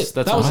 That was it.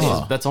 That was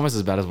it. That's almost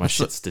as bad as my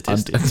shit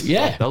statistics.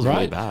 Yeah, That was right?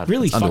 really bad.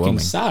 Really fucking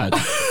Underwhelming. sad.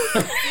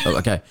 Oh,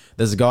 okay,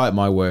 there's a guy at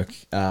my work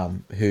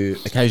who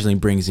occasionally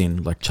brings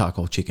in like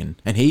charcoal chicken,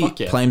 and he Fuck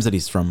yeah. claims that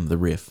he's from the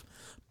Riff,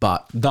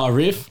 but The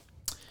riff.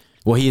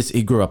 well,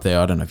 he grew up there.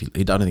 I don't know if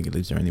I don't think he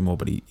lives there anymore,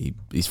 but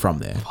he's from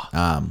there.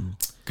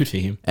 Good for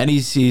him. And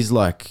he's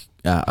like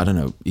I don't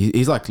know.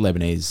 He's like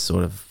Lebanese,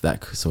 sort of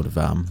that sort of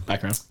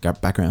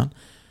background.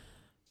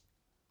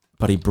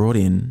 But he brought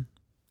in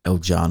El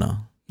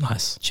Jannah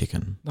Nice.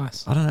 chicken.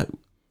 Nice. I don't know.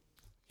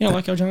 Yeah, I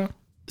like El Jannah.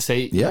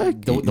 See, Yeah,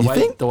 the you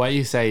think? way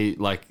you say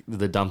like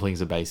the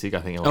dumplings are basic,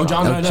 I think El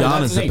Jannah, El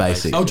Jannah's the thing.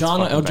 basic. El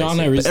Jannah It's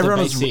fucking is the Everyone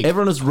basic.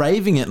 everyone was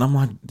raving it, and I'm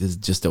like, "There's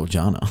just El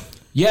Jannah."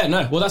 Yeah,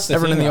 no. Well, that's the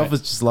Everyone thing. in the right?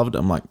 office just loved it.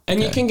 I'm like, And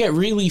you okay. can get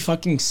really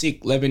fucking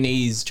sick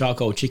Lebanese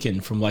charcoal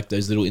chicken from like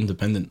those little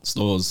independent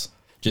stores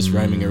just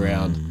roaming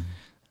around.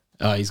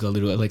 Oh, he's got a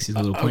little Alexi's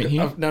little point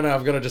here. I've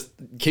got to just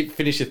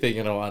finish your thing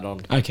and I'll add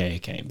on. Okay.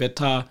 But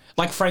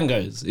like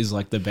frangos is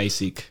like the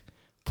basic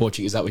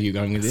Portuguese. Is that where you're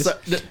going with this? So,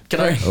 can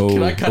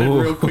I cut in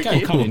real quick? Okay,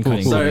 here? cut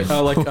in. So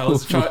I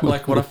was trying,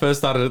 like when I first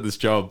started at this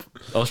job,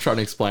 I was trying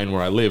to explain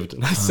where I lived,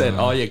 and I said,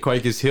 "Oh yeah,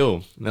 Quakers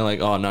Hill." And they're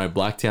like, "Oh no,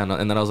 Blacktown."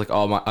 And then I was like,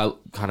 "Oh, I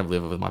kind of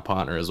live with my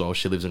partner as well.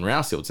 She lives in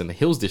Rouse Hill. It's in the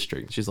Hills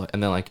District." She's like,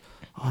 and they're like,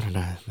 "I don't know."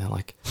 And they're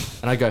like,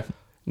 and I go,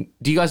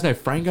 "Do you guys know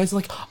Frangos?" They're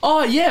like,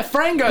 "Oh yeah,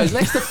 Frangos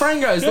next to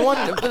Frangos, the one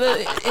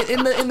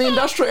in the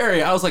industrial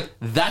area." I was like,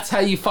 "That's how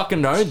you fucking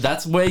know?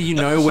 That's where you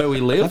know where we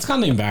live?" That's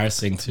kind of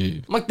embarrassing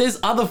too. I'm like, there's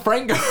other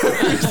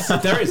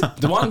Frangos.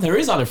 There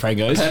is other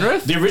frangos.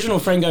 Penrith? The original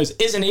frangos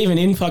isn't even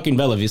in fucking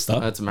Bella Vista.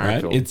 That's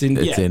Marrickville. It's in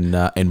It's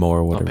in Moore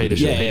or whatever. it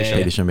is.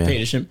 Petersham. Petersham,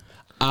 yeah.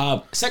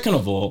 Petersham. Second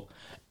of all,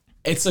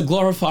 it's a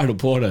glorified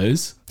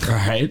Portos,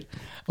 right?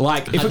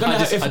 Like if we're gonna,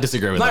 I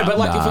disagree with no, that. but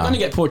like if Nah. we're gonna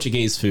get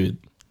Portuguese food,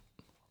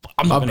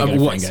 I'm not gonna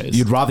go What, frangos.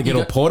 you'd rather get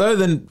Oporto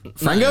than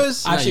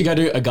Frangos? I actually go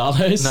to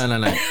Agalos.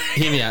 No.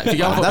 Hear me out. If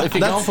you're going, That- if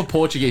you're going that's- for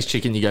Portuguese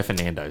chicken, you go for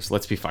Nando's.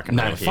 Let's be fucking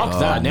No, real here. fuck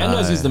that.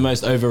 Nando's no. is the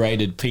most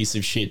overrated piece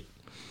of shit.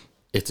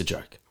 It's a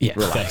joke. Yeah,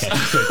 okay.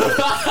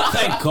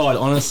 Thank God.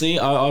 Honestly,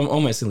 I'm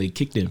almost nearly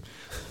kicked him.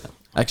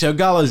 Actually,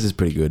 Gallows is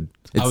pretty good.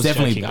 It's was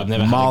definitely joking. I've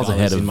never miles had a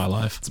ahead Gallows of in my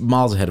life. It's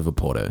miles ahead of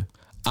Oporto.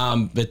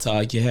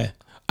 But yeah,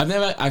 I've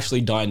never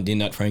actually dined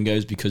in at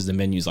Frangos because the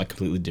menu's like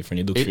completely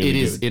different. It looks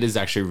really good. It is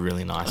actually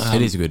really nice.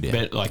 It is good, yeah.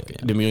 But like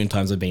the million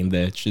times I've been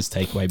there, it's just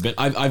takeaway. But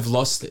I've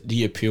lost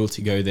the appeal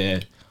to go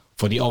there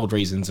for the old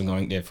reasons and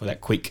going there for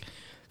that quick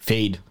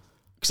feed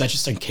because I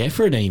just don't care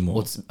for it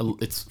anymore.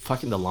 It's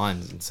fucking the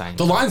line's insane.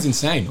 The line's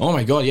insane. Oh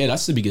my God, yeah,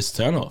 that's the biggest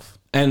turnoff.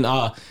 And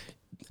I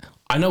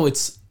know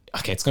it's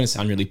going to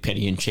sound really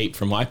petty and cheap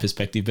from my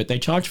perspective, but they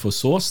charge for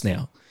sauce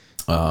now.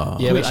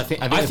 Yeah, Which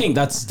but I think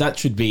that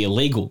should be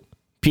illegal.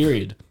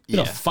 Period. Who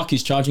the Yeah. fuck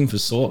is charging for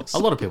sauce? a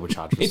lot of people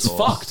charge for It's sauce.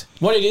 fucked.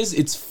 What it is,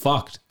 it's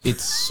fucked.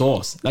 It's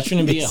sauce. That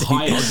shouldn't be a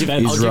high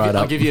expense. He's right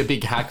I'll up. give you a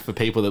big hack for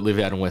people that live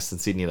out in Western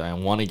Sydney though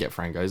and want to get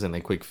Frangos and their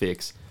quick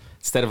fix.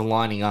 Instead of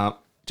lining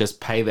up, just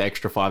pay the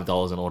extra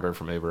 $5 and order it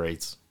from Uber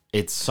Eats.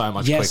 It's so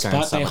much Yes, quicker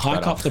and but so they much hike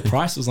better. up the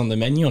prices on the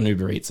menu on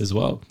Uber Eats as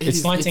well. It's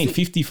is-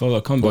 $19.50 for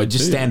a combo. Or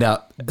just too. stand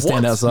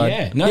outside.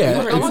 Yeah, no, yeah,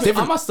 Uber it's Eats- I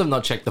different. must have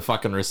not checked the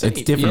fucking receipt.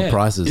 It's different Yeah.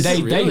 prices.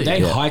 They Really?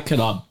 Yeah. hike it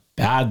up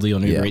badly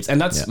on Uber Yeah. Eats, and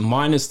that's Yeah.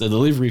 minus the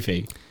delivery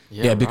fee.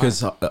 Yeah,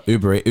 because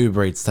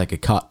Uber Eats take a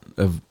cut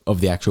of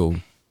the actual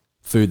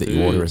food that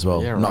you order as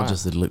well, Yeah, not right.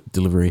 just the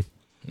delivery.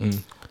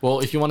 Well,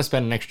 if you want to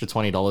spend an extra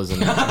 $20 and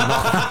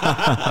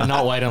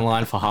not wait in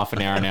line for half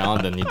an hour now,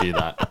 then you do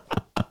that.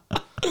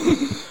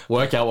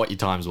 Work out what your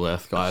time's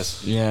worth,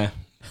 guys. Yeah.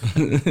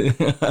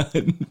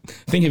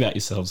 Think about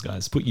yourselves,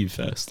 guys. Put you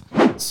first.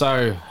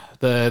 So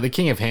the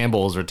king of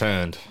handballs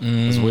returned.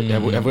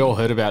 Have we all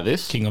heard about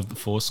this? King of the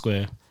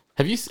Foursquare.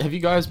 Have you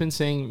guys been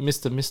seeing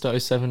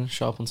Mr. 07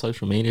 show up on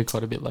social media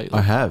quite a bit lately?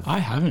 I have. I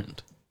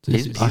haven't.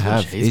 I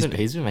have.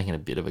 He's been making a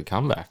bit of a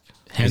comeback.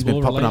 He's been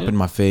Handball popping up related? in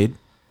my feed.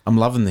 I'm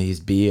loving his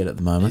beard at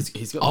the moment.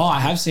 He's got Oh,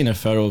 I have seen a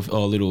photo of a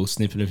little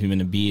snippet of him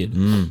in a beard.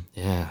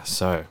 yeah.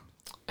 So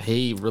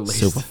he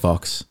Silver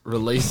Fox.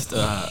 released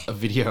a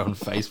video on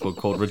Facebook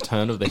called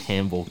 "Return of the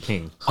Handball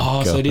King."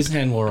 Oh, so God. it is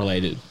handball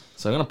related.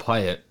 So I'm gonna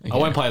play it. I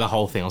won't play the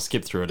whole thing. I'll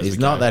skip through it. As He's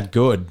we not go. that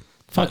good.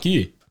 Fuck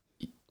you.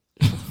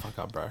 Fuck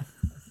up, bro.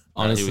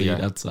 Honestly, Here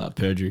we go. that's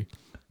perjury.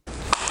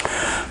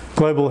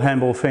 Global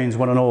handball fiends,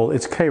 one and all.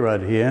 It's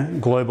K-Rudd here,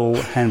 Global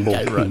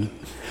Handball King.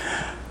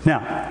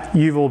 Now,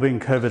 you've all been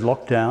COVID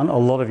locked down, a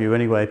lot of you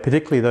anyway,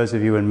 particularly those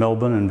of you in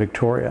Melbourne and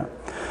Victoria.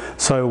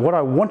 So what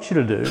I want you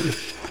to do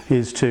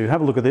is to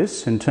have a look at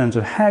this in terms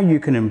of how you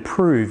can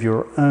improve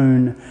your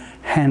own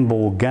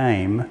handball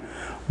game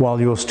while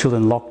you're still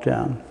in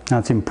lockdown. Now,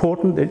 it's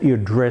important that you're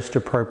dressed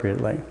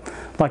appropriately,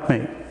 like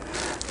me.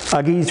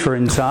 Uggies for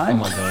inside.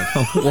 What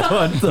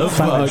the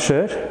Flannel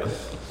shirt,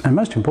 and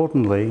most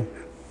importantly,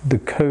 the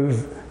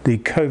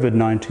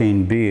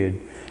COVID-19 beard.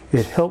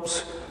 It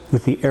helps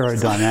with the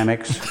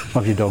aerodynamics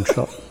of your dog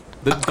shot.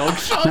 The dog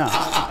shot.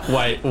 Now,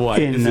 Wait.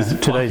 in this is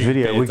today's fucking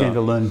video, we're banter. going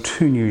to learn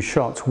two new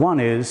shots. One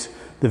is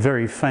the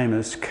very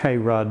famous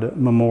K-Rudd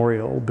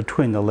Memorial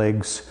between the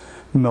legs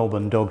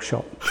Melbourne dog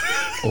shot.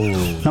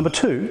 Number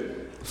two,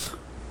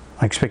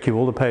 I expect you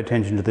all to pay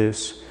attention to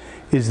this,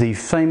 is the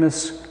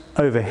famous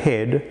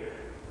overhead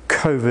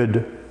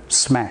COVID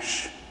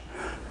smash.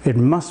 It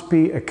must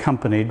be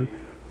accompanied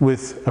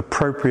with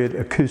appropriate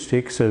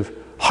acoustics of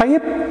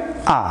Hyep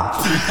ah.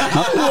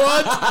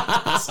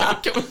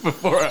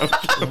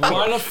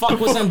 Why the fuck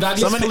wasn't that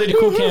his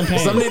political campaign?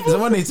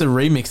 Someone needs to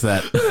remix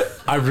that.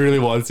 I really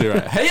want to.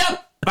 Right? Hey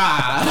up!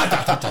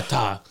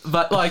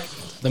 But like,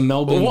 The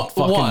Melbourne What-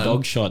 fucking one.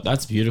 dog shot.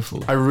 That's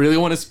beautiful. I really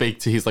want to speak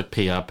to his like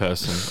PR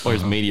person or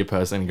his media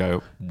person and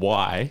go,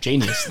 why?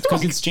 Genius.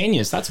 Because it's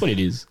genius. That's what it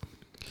is.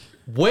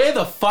 Where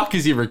the fuck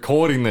is he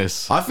recording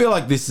this? I feel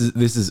like this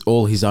is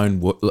all his own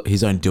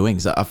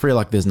doings. I feel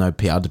like there's no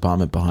PR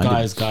department behind him.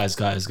 Guys,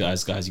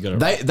 you gotta...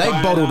 They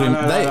bottled him.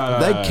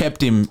 They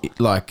kept him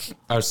like.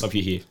 I gotta stop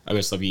you here.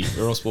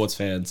 We're all sports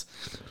fans.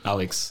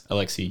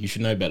 Alexi, you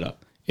should know better.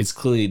 It's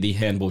clearly the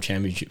Handball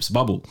Championships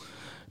bubble,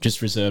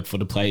 just reserved for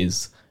the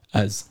players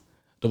as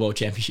the World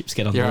Championships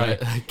get You're underway.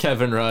 right.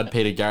 Kevin Rudd,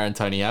 Peter Garrett,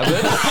 Tony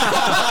Abbott.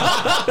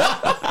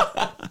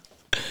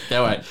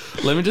 Yeah, wait.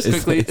 Let me just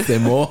quickly. Is there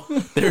more?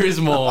 There is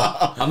more.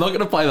 I'm not going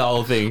to play the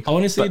whole thing. I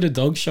want to see the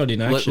dog shot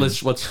in action.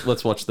 Let's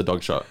watch the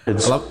dog shot.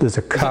 There's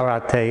a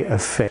karate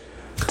effect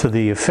to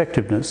the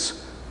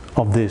effectiveness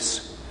of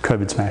this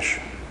COVID smash.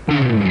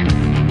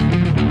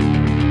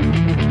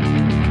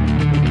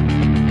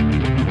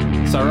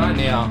 So right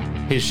now,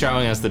 he's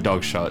showing us the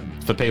dog shot.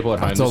 For people at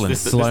home, It's all in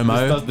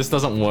slow-mo. This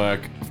doesn't work,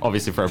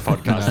 obviously, for a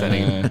podcast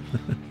setting.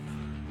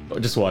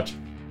 Just watch.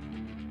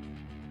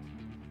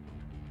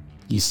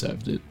 He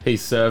served it. He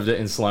served it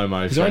in slow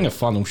motion. He's wearing a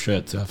funnel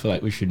shirt, so I feel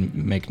like we should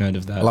make note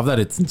of that. I love that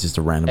it's just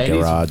a random And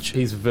garage.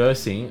 He's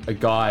versing a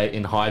guy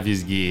in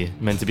high-vis gear,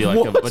 meant to be like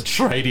a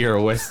tradie or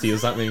a Westie or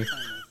something.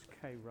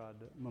 K. Rudd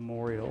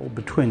Memorial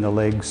between the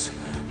legs,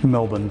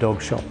 Melbourne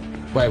dog shot.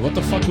 Wait, what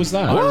the fuck was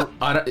that?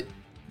 I don't, It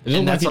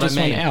looked like that's he what I just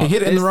went mean. out. He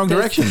hit it in the wrong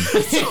direction.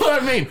 That's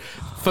what I mean.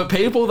 For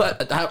people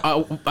that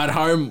are at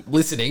home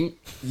listening,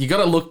 you got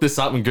to look this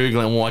up and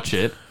Google and watch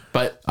it.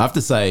 But I have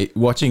to say,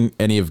 watching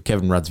any of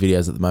Kevin Rudd's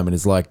videos at the moment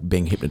is like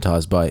being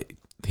hypnotized by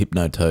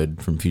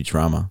Hypnotoad from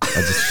Futurama.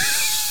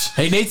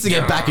 He needs to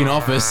get back in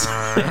office.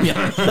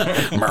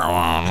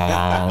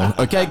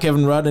 Okay,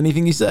 Kevin Rudd,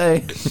 anything you say?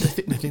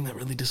 the thing that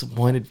really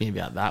disappointed me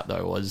about that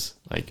though was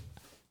like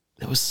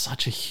there was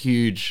such a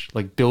huge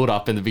like build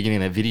up in the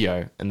beginning of that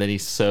video, and then he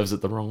serves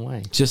it the wrong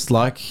way. Just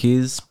like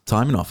his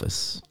time in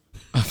office.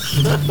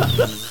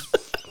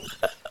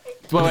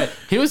 Wait,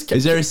 he was.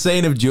 Is there a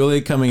scene of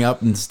Julia coming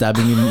up and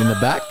stabbing him in the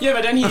back? Yeah,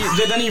 but then he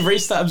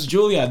restabs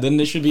Julia. Then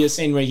there should be a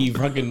scene where he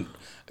fucking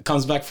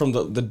comes back from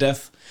the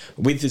death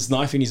with his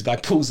knife in his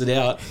back, pulls it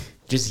out,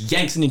 just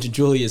yanks it into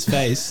Julia's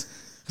face.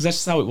 Because that's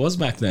just how it was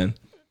back then.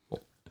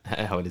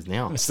 How it is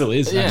now. It still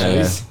is. Yeah. actually.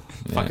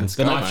 Yeah. Fucking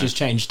The knife ScoMo. just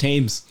changed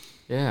teams.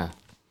 Yeah.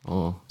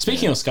 Oh,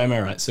 Speaking of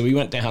ScoMo, right? So we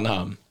went down.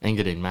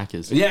 Engadine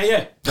Macca's.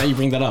 Yeah. Now you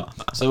bring that up.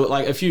 So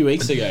like a few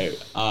weeks ago,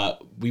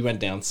 we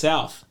went down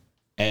south.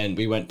 And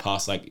we went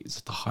past, like, is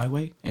it the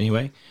highway?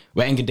 Anyway,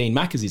 where Engadine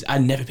Macca's is.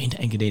 I'd never been to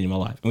Engadine in my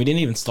life. And we didn't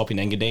even stop in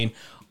Engadine.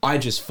 I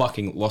just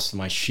fucking lost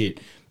my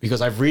shit.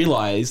 Because I've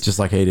realised... Just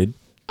like he did.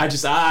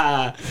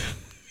 I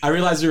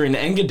realised we were in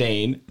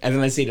Engadine. And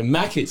then I see the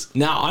Macca's.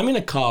 Now, I'm in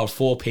a car of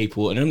 4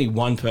 people. And only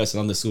one person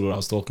understood what I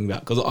was talking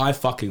about. Because I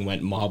fucking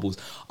went marbles.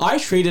 I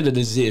treated it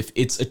as if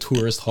it's a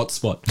tourist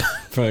hotspot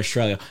for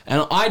Australia.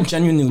 And I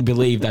genuinely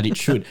believe that it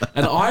should.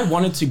 And I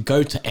wanted to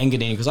go to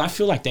Engadine. Because I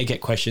feel like they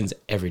get questions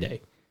every day.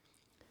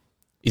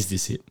 Is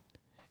this it?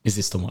 Is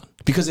this the one?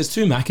 Because there's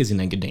 2 Maccas in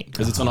Engadine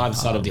because it's on either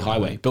side of the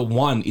highway. But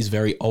one is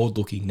very old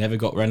looking, never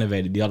got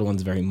renovated. The other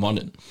one's very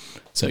modern.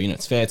 So,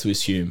 it's fair to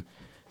assume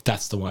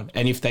that's the one.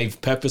 And if they've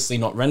purposely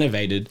not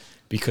renovated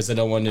because they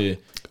don't want to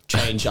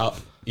change up,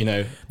 They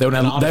don't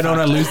want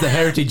to lose the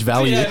heritage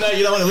value. Yeah, no,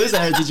 you don't want to lose the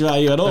heritage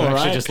value at all, actually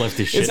right? just left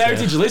this shit It's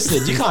heritage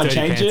listed. You can't 30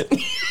 change it.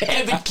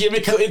 And the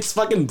gimmick, it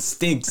fucking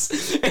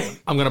stinks.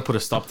 I'm gonna put a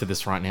stop to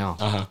this right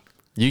now.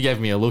 You gave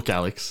me a look,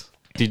 Alex.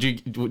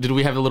 Did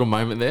we have a little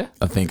moment there?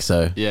 I think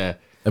so. Yeah.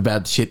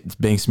 About shit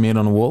being smeared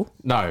on a wall?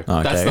 No.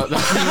 Okay. That's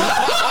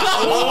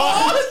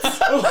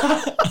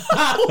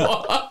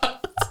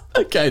not.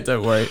 Okay,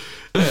 don't worry.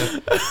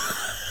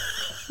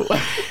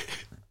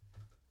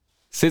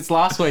 Since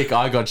last week,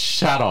 I got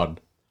shat on.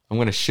 I'm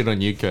going to shit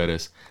on you,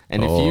 Curtis.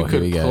 And if Oh, you here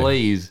could we go.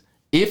 please,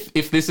 if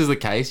this is the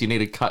case, you need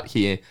to cut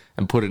here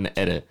and put in an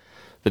edit.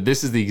 But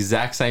this is the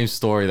exact same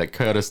story that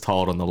Curtis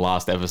told on the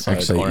last episode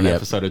Actually, or an yep.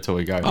 episode or 2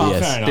 ago. Oh,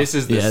 Yes. fair enough. This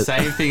is the Yes.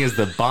 same thing as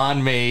the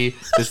banh mi.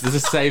 This is the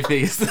same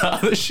thing as the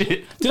other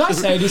shit. Did I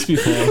say this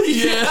before?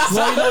 Yes.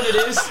 Well, you know what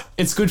it is?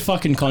 It's good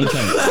fucking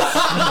content.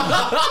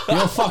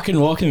 You're fucking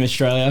welcome,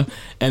 Australia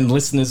and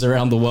listeners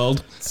around the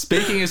world.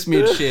 Speaking of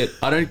smeared shit,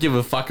 I don't give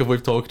a fuck if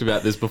we've talked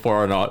about this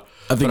before or not.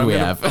 I think but we I'm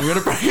have. I'm going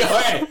to bring it up.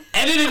 Okay,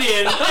 edit it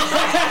in.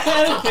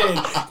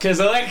 Because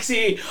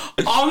Alexi,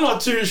 I'm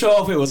not too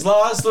sure if it was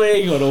last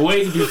week or the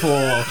week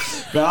before.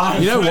 But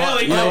I'm You know what?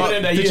 really You know what?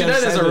 confident that Did you know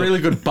there's said a it. really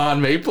good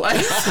banh mi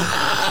place?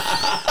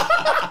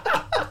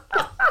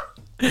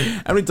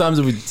 How many times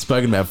have we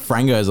spoken about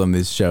Frangos on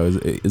this show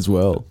as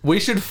well? We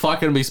should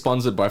fucking be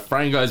sponsored by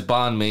Frango's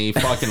Banh Mi,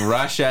 fucking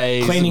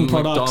Rashays, Cleaning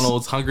products.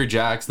 McDonald's, Hungry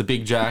Jack's, the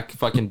Big Jack,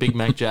 fucking Big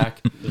Mac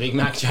Jack. The Big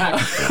Mac Jack.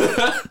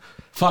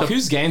 Fuck,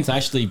 whose games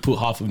actually put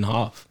half and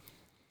half?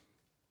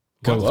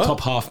 Go top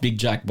half Big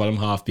Jack, bottom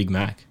half Big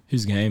Mac.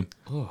 Whose game?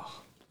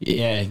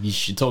 Yeah, you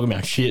should talk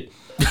about shit.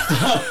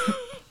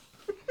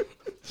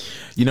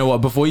 You know what?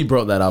 Before you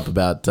brought that up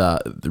about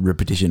the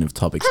repetition of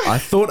topics, I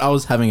thought I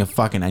was having a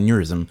fucking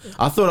aneurysm.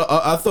 I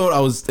thought I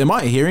was. Am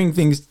I hearing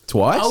things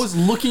twice? I was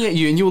looking at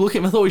you and you were looking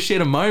at me. I thought we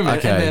shared a moment.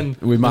 Okay, And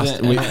then we must.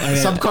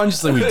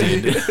 Subconsciously, we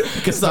did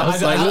because I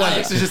was like,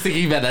 Alex was just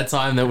thinking about that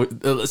time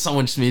that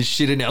someone smeared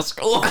shit in our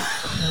school.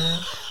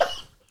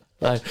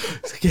 Like,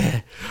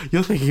 yeah,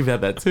 you're thinking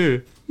about that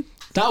too.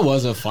 That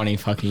was a funny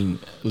fucking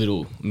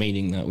little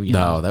meeting that we had.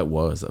 No, that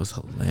was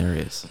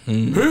hilarious.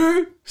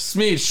 Who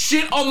smeared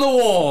shit on the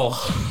wall?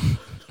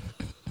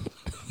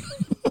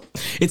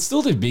 It's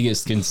still the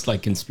biggest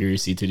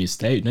conspiracy to this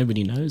day.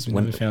 Nobody knows. We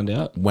never found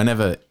out.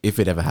 Whenever, if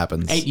it ever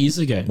happens, 8 years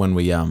ago. when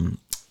we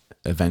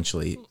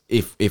eventually,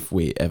 if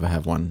we ever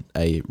have one,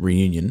 a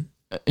reunion.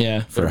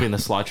 Yeah. It'll be in the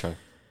slideshow.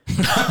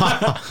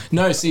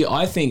 No, see,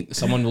 I think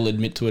someone will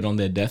admit to it on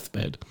their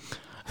deathbed.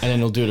 And then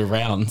they'll do the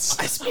rounds.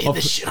 I smeared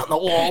the shit on the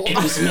wall. It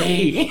was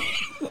me.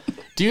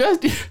 Do you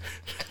guys?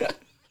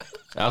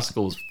 Our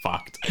school's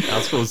fucked. Our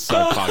school's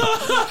so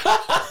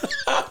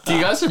fucked. Do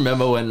you guys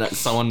remember when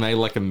someone made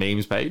like a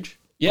memes page?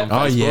 Yeah.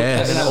 Oh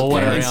yeah, And it all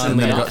went and around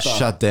then it the got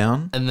shut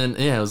down. And then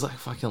it was like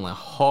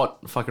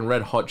fucking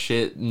red hot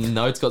shit.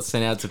 Notes got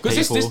sent out to people.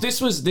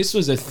 Because this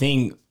was a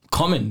thing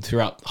common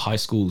throughout high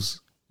schools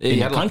in you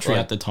the had, country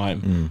like- at the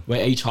time,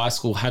 where each high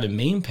school had a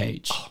meme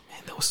page. Oh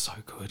man, that was so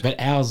good. But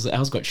ours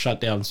got shut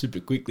down super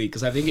quickly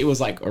because I think it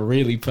was like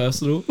really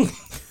personal.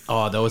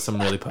 Oh, there was some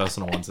really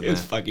personal ones in It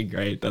was there. fucking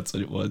great. That's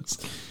what it was.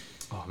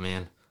 Oh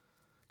man,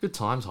 good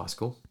times high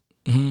school.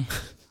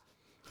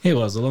 It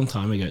was a long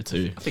time ago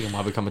too. I think I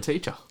might become a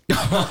teacher.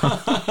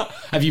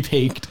 Have you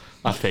peaked?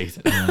 I peaked.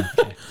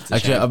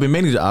 Actually, I've been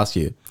meaning to ask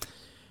you,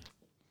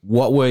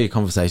 what were your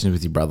conversations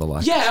with your brother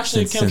like? Yeah,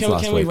 actually, since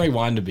last can we week?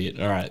 rewind a bit?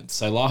 All right.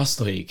 So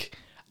last week,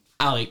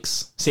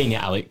 senior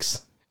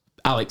Alex,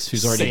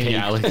 who's already Senior peaked.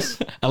 Alex.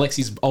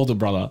 Alexi's older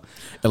brother.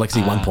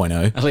 Alexi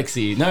 1.0.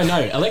 Alexi, no,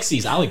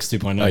 Alexi's Alex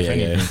 2.0. Oh, if yeah,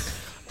 anything.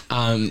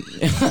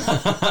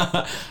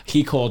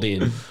 He called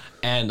in,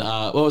 and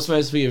it was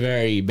supposed to be a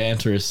very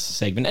banterous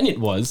segment, and it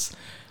was.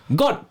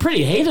 Got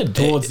pretty heated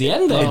towards the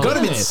end there. It got a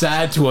bit didn't it?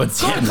 sad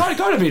towards the end.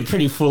 Got a bit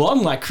pretty full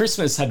on, like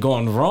Christmas had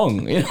gone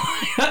wrong. You know,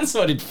 that's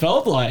what it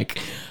felt like.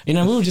 You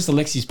know, we were just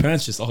Alexi's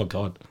parents, this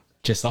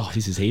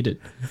is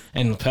heated.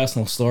 And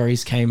personal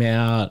stories came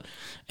out.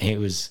 And it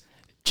was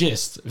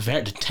just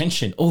very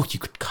tension. Oh, you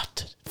could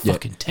cut it.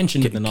 Fucking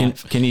tension with the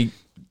knife. Can you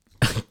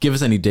give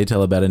us any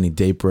detail about any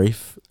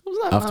debrief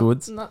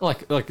afterwards?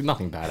 Like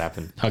nothing bad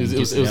happened. Hugging It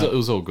kisses out.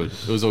 was all good.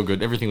 It was all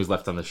good. Everything was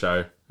left on the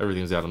show.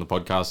 Everything was out on the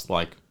podcast.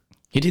 Like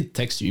He did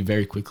text you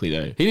very quickly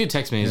though. he did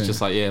text me. He's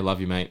just like, "Yeah, love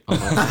you, mate. I'm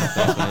like,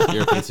 thanks, mate.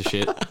 You're a piece of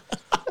shit."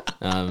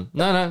 No,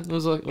 it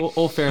was like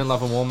all fair and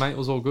love and war, mate. It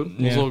was all good.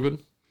 It was Yeah. all good.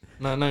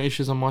 No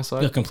issues on my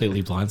side. You're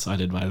completely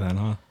blindsided by that,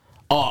 huh?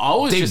 Oh, I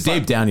was Deep, just deep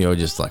like, down, you're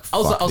just like, I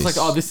was fuck like, this.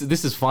 oh,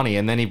 this is funny.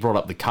 And then he brought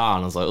up the car,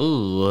 and I was like,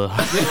 ooh.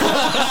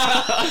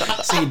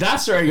 See,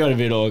 that's where it got a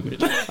bit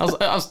awkward.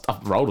 I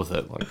rolled with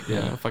it. Like,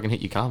 yeah, fucking hit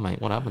your car, mate.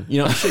 What happened? You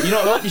know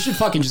what? You should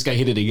fucking just go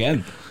hit it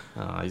again.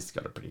 He's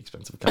got a pretty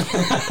expensive car.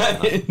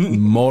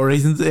 More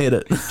reasons to hit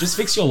it. Just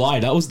fix your lie.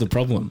 That was the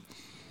problem.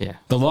 Yeah,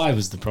 The lie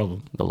was the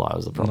problem. the lie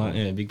was the problem.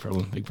 Yeah, big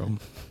problem.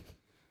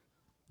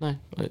 No,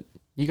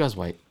 you guys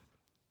wait.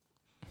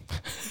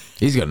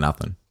 He's got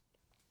nothing.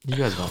 You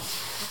guys wait.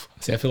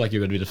 See, I feel like you're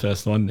going to be the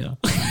first one now.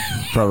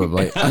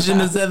 Probably. I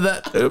shouldn't have said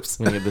that. Oops.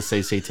 I'm gonna get the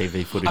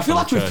CCTV footage. I feel from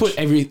like the we've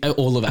church. put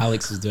all of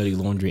Alex's dirty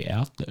laundry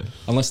out though.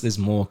 Unless there's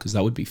more, because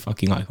that would be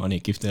fucking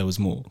iconic if there was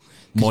more.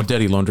 More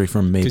dirty laundry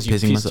from me Because you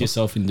pissing pissed myself.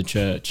 yourself in the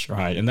church,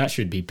 right? And that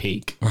should be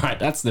peak, right?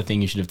 That's the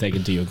thing you should have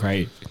taken to your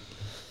grave.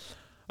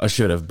 I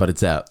should have, but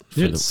it's out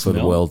Did it for the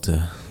smell? world to.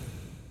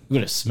 You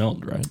would have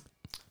smelled, right?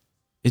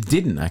 It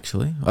didn't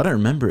actually. I don't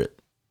remember it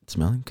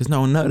smelling because no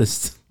one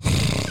noticed.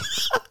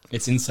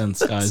 It's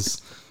incense,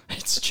 guys.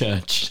 It's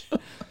church.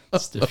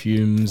 It's the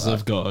fumes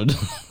of God.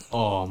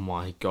 Oh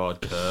my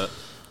god, Kurt!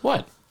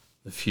 What?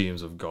 The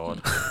fumes of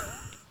God.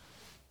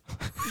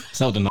 Is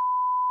that the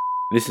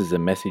This is a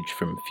message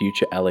from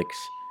future Alex,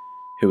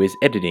 who is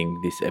editing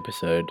this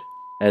episode.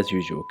 As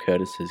usual,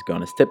 Curtis has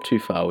gone a step too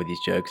far with his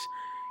jokes,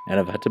 and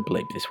I've had to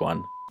bleep this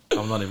one.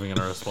 I'm not even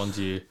gonna respond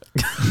to you.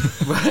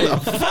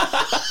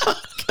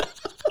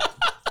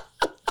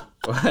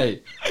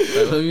 Wait,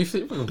 let me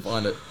see if I can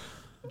find it.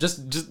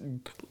 Just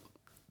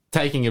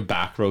taking it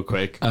back real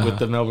quick with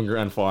the Melbourne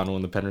Grand Final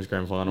and the Penrith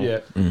Grand Final. Yeah.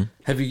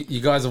 Have you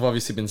guys have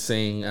obviously been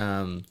seeing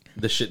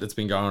the shit that's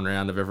been going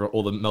around of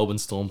all the Melbourne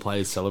Storm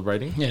players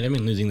celebrating? Yeah, they've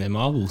been losing their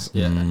marbles.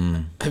 Yeah.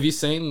 Have you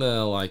seen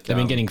the like? They've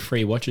been getting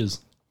free watches.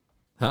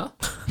 Huh?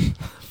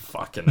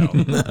 Fucking hell.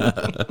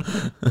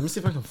 Let me see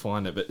if I can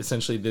find it. But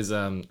essentially, there's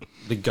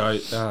the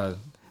goat,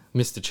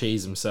 Mr.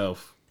 Cheese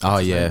himself. Oh,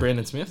 What's his name? yeah.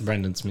 Brandon Smith.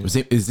 Brendan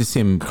Smith. Is this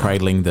him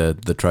cradling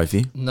the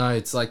trophy? No,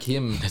 it's like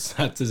him.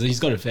 He's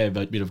got a fair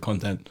bit of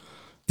content.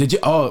 Did you?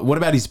 Oh, what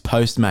about his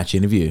post-match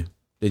interview?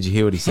 Did you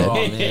hear what he said? Oh,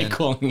 man.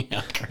 Calling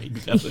out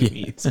Craig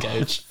Bellamy, his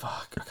coach.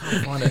 Fuck, I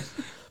can't find it.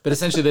 But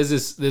essentially,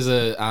 there's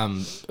a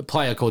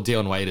player called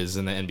Dion Waiters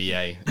in the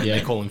NBA. And Yeah.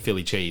 They call him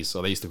Philly Cheese,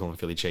 or they used to call him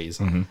Philly Cheese.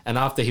 And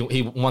after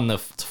he won the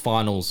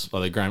finals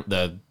or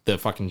the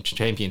fucking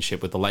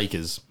championship with the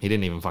Lakers, he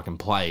didn't even fucking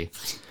play.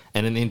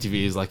 And in the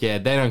interview, he's like, "Yeah,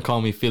 they don't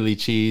call me Philly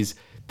Cheese.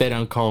 They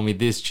don't call me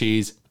this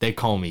cheese. They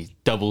call me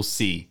Double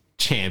C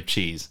Champ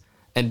Cheese."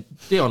 And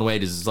Dion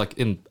Waiters is like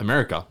in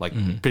America, like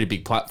pretty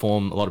big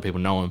platform. A lot of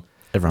people know him.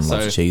 Everyone So,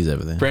 loves cheese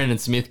over there. Brandon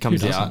Smith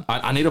comes Who out.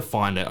 doesn't? I need to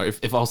find it.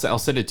 If I'll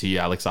send it to you,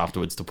 Alex,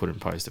 afterwards to put in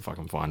post if I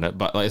can find it.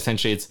 But like,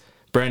 essentially, it's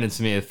Brandon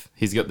Smith.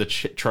 He's got the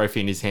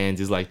trophy in his hands.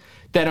 He's like,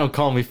 "They don't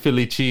call me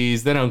Philly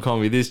cheese. They don't call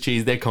me this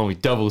cheese. They call me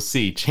Double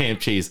C Champ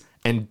Cheese."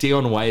 And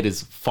Dion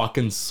Waiters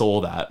fucking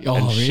saw that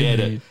and shared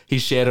really? it. He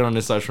shared it on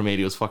his social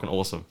media. It was fucking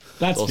awesome.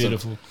 That's Awesome.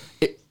 beautiful.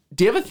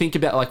 Do you ever think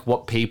about like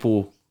what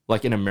people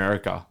like in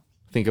America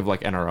think of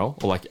like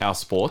NRL or like our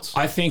sports?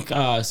 I think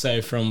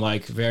so from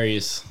like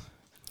various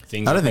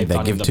things. I don't that think they've they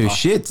done in give the two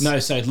past. shits. No,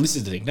 so this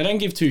is the thing. They don't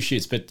give two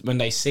shits, but when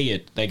they see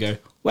it, they go,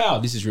 "Wow,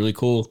 this is really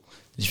cool.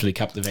 This is really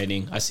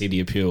captivating. I see the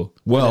appeal."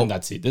 Well, and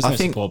that's it. There's I no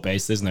think- support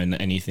base. There's no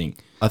anything.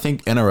 I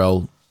think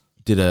NRL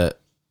did a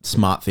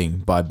smart thing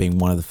by being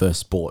one of the first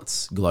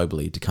sports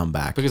globally to come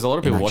back. Because a lot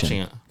of in people action.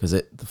 watching it. Because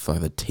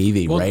the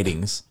TV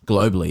ratings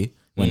globally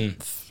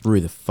went through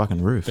the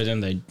fucking roof. But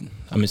then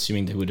I'm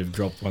assuming they would have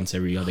dropped once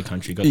every other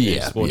country got Yeah,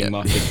 their sporting yeah.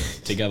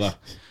 market together.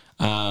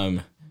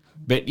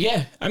 But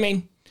yeah, I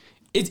mean,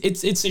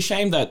 it's a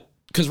shame that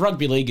because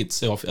rugby league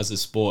itself as a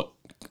sport,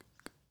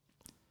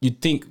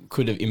 you'd think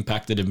could have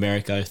impacted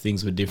America if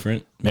things were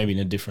different, maybe in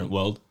a different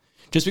world,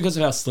 just because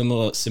of how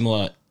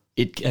similar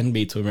it can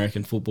be to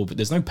American football. But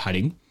there's no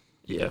padding.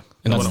 Yeah.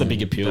 And that's the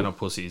big appeal. They're not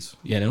pussies.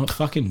 Yeah, they're not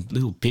fucking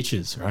little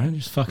bitches, right?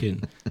 Just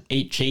fucking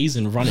eat cheese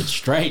and run it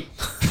straight.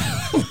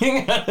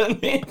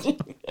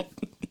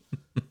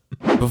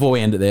 Before we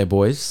end it there,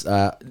 boys,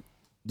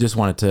 just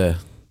wanted to...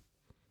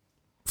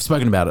 We've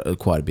spoken about it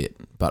quite a bit,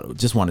 but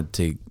just wanted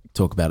to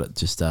talk about it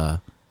just...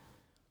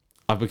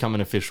 I've become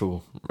an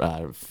official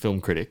film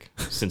critic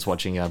since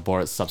watching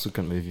Borat's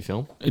subsequent movie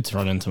film. It's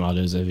Rotten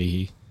Tomatoes over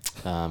here.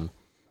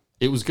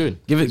 It was good.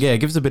 give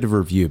us a bit of a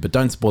review, but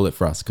don't spoil it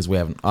for us because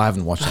I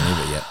haven't watched any of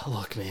it yet.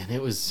 Look, man, it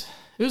was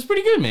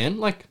pretty good, man.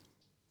 Like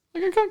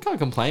I can't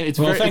complain. It's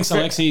Well, very, thanks, it's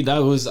very- Alexi. That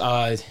was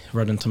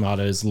Rotten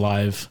Tomatoes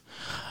live.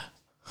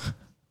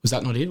 Was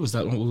that not it? Was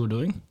that what we were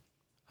doing?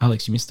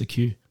 Alex, you missed the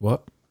cue.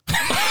 What?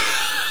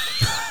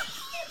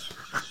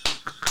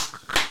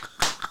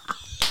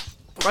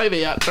 Play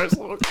the outro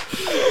song.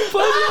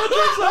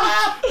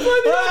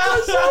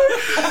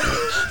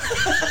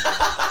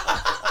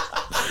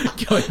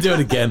 Can we do it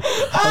again?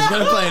 I was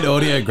going to play an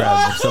audio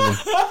grab or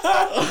something.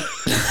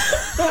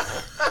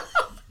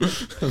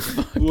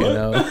 Fucking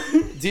hell.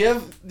 Do you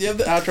have the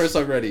outro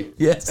song ready?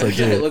 Yes, I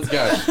Okay, do. let's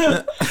go.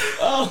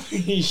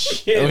 Holy Are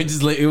shit. we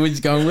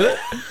just going with it?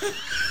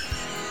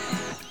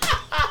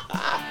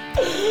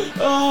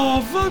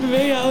 Oh, fuck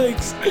me,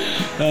 Alex.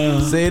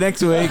 See you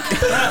next week.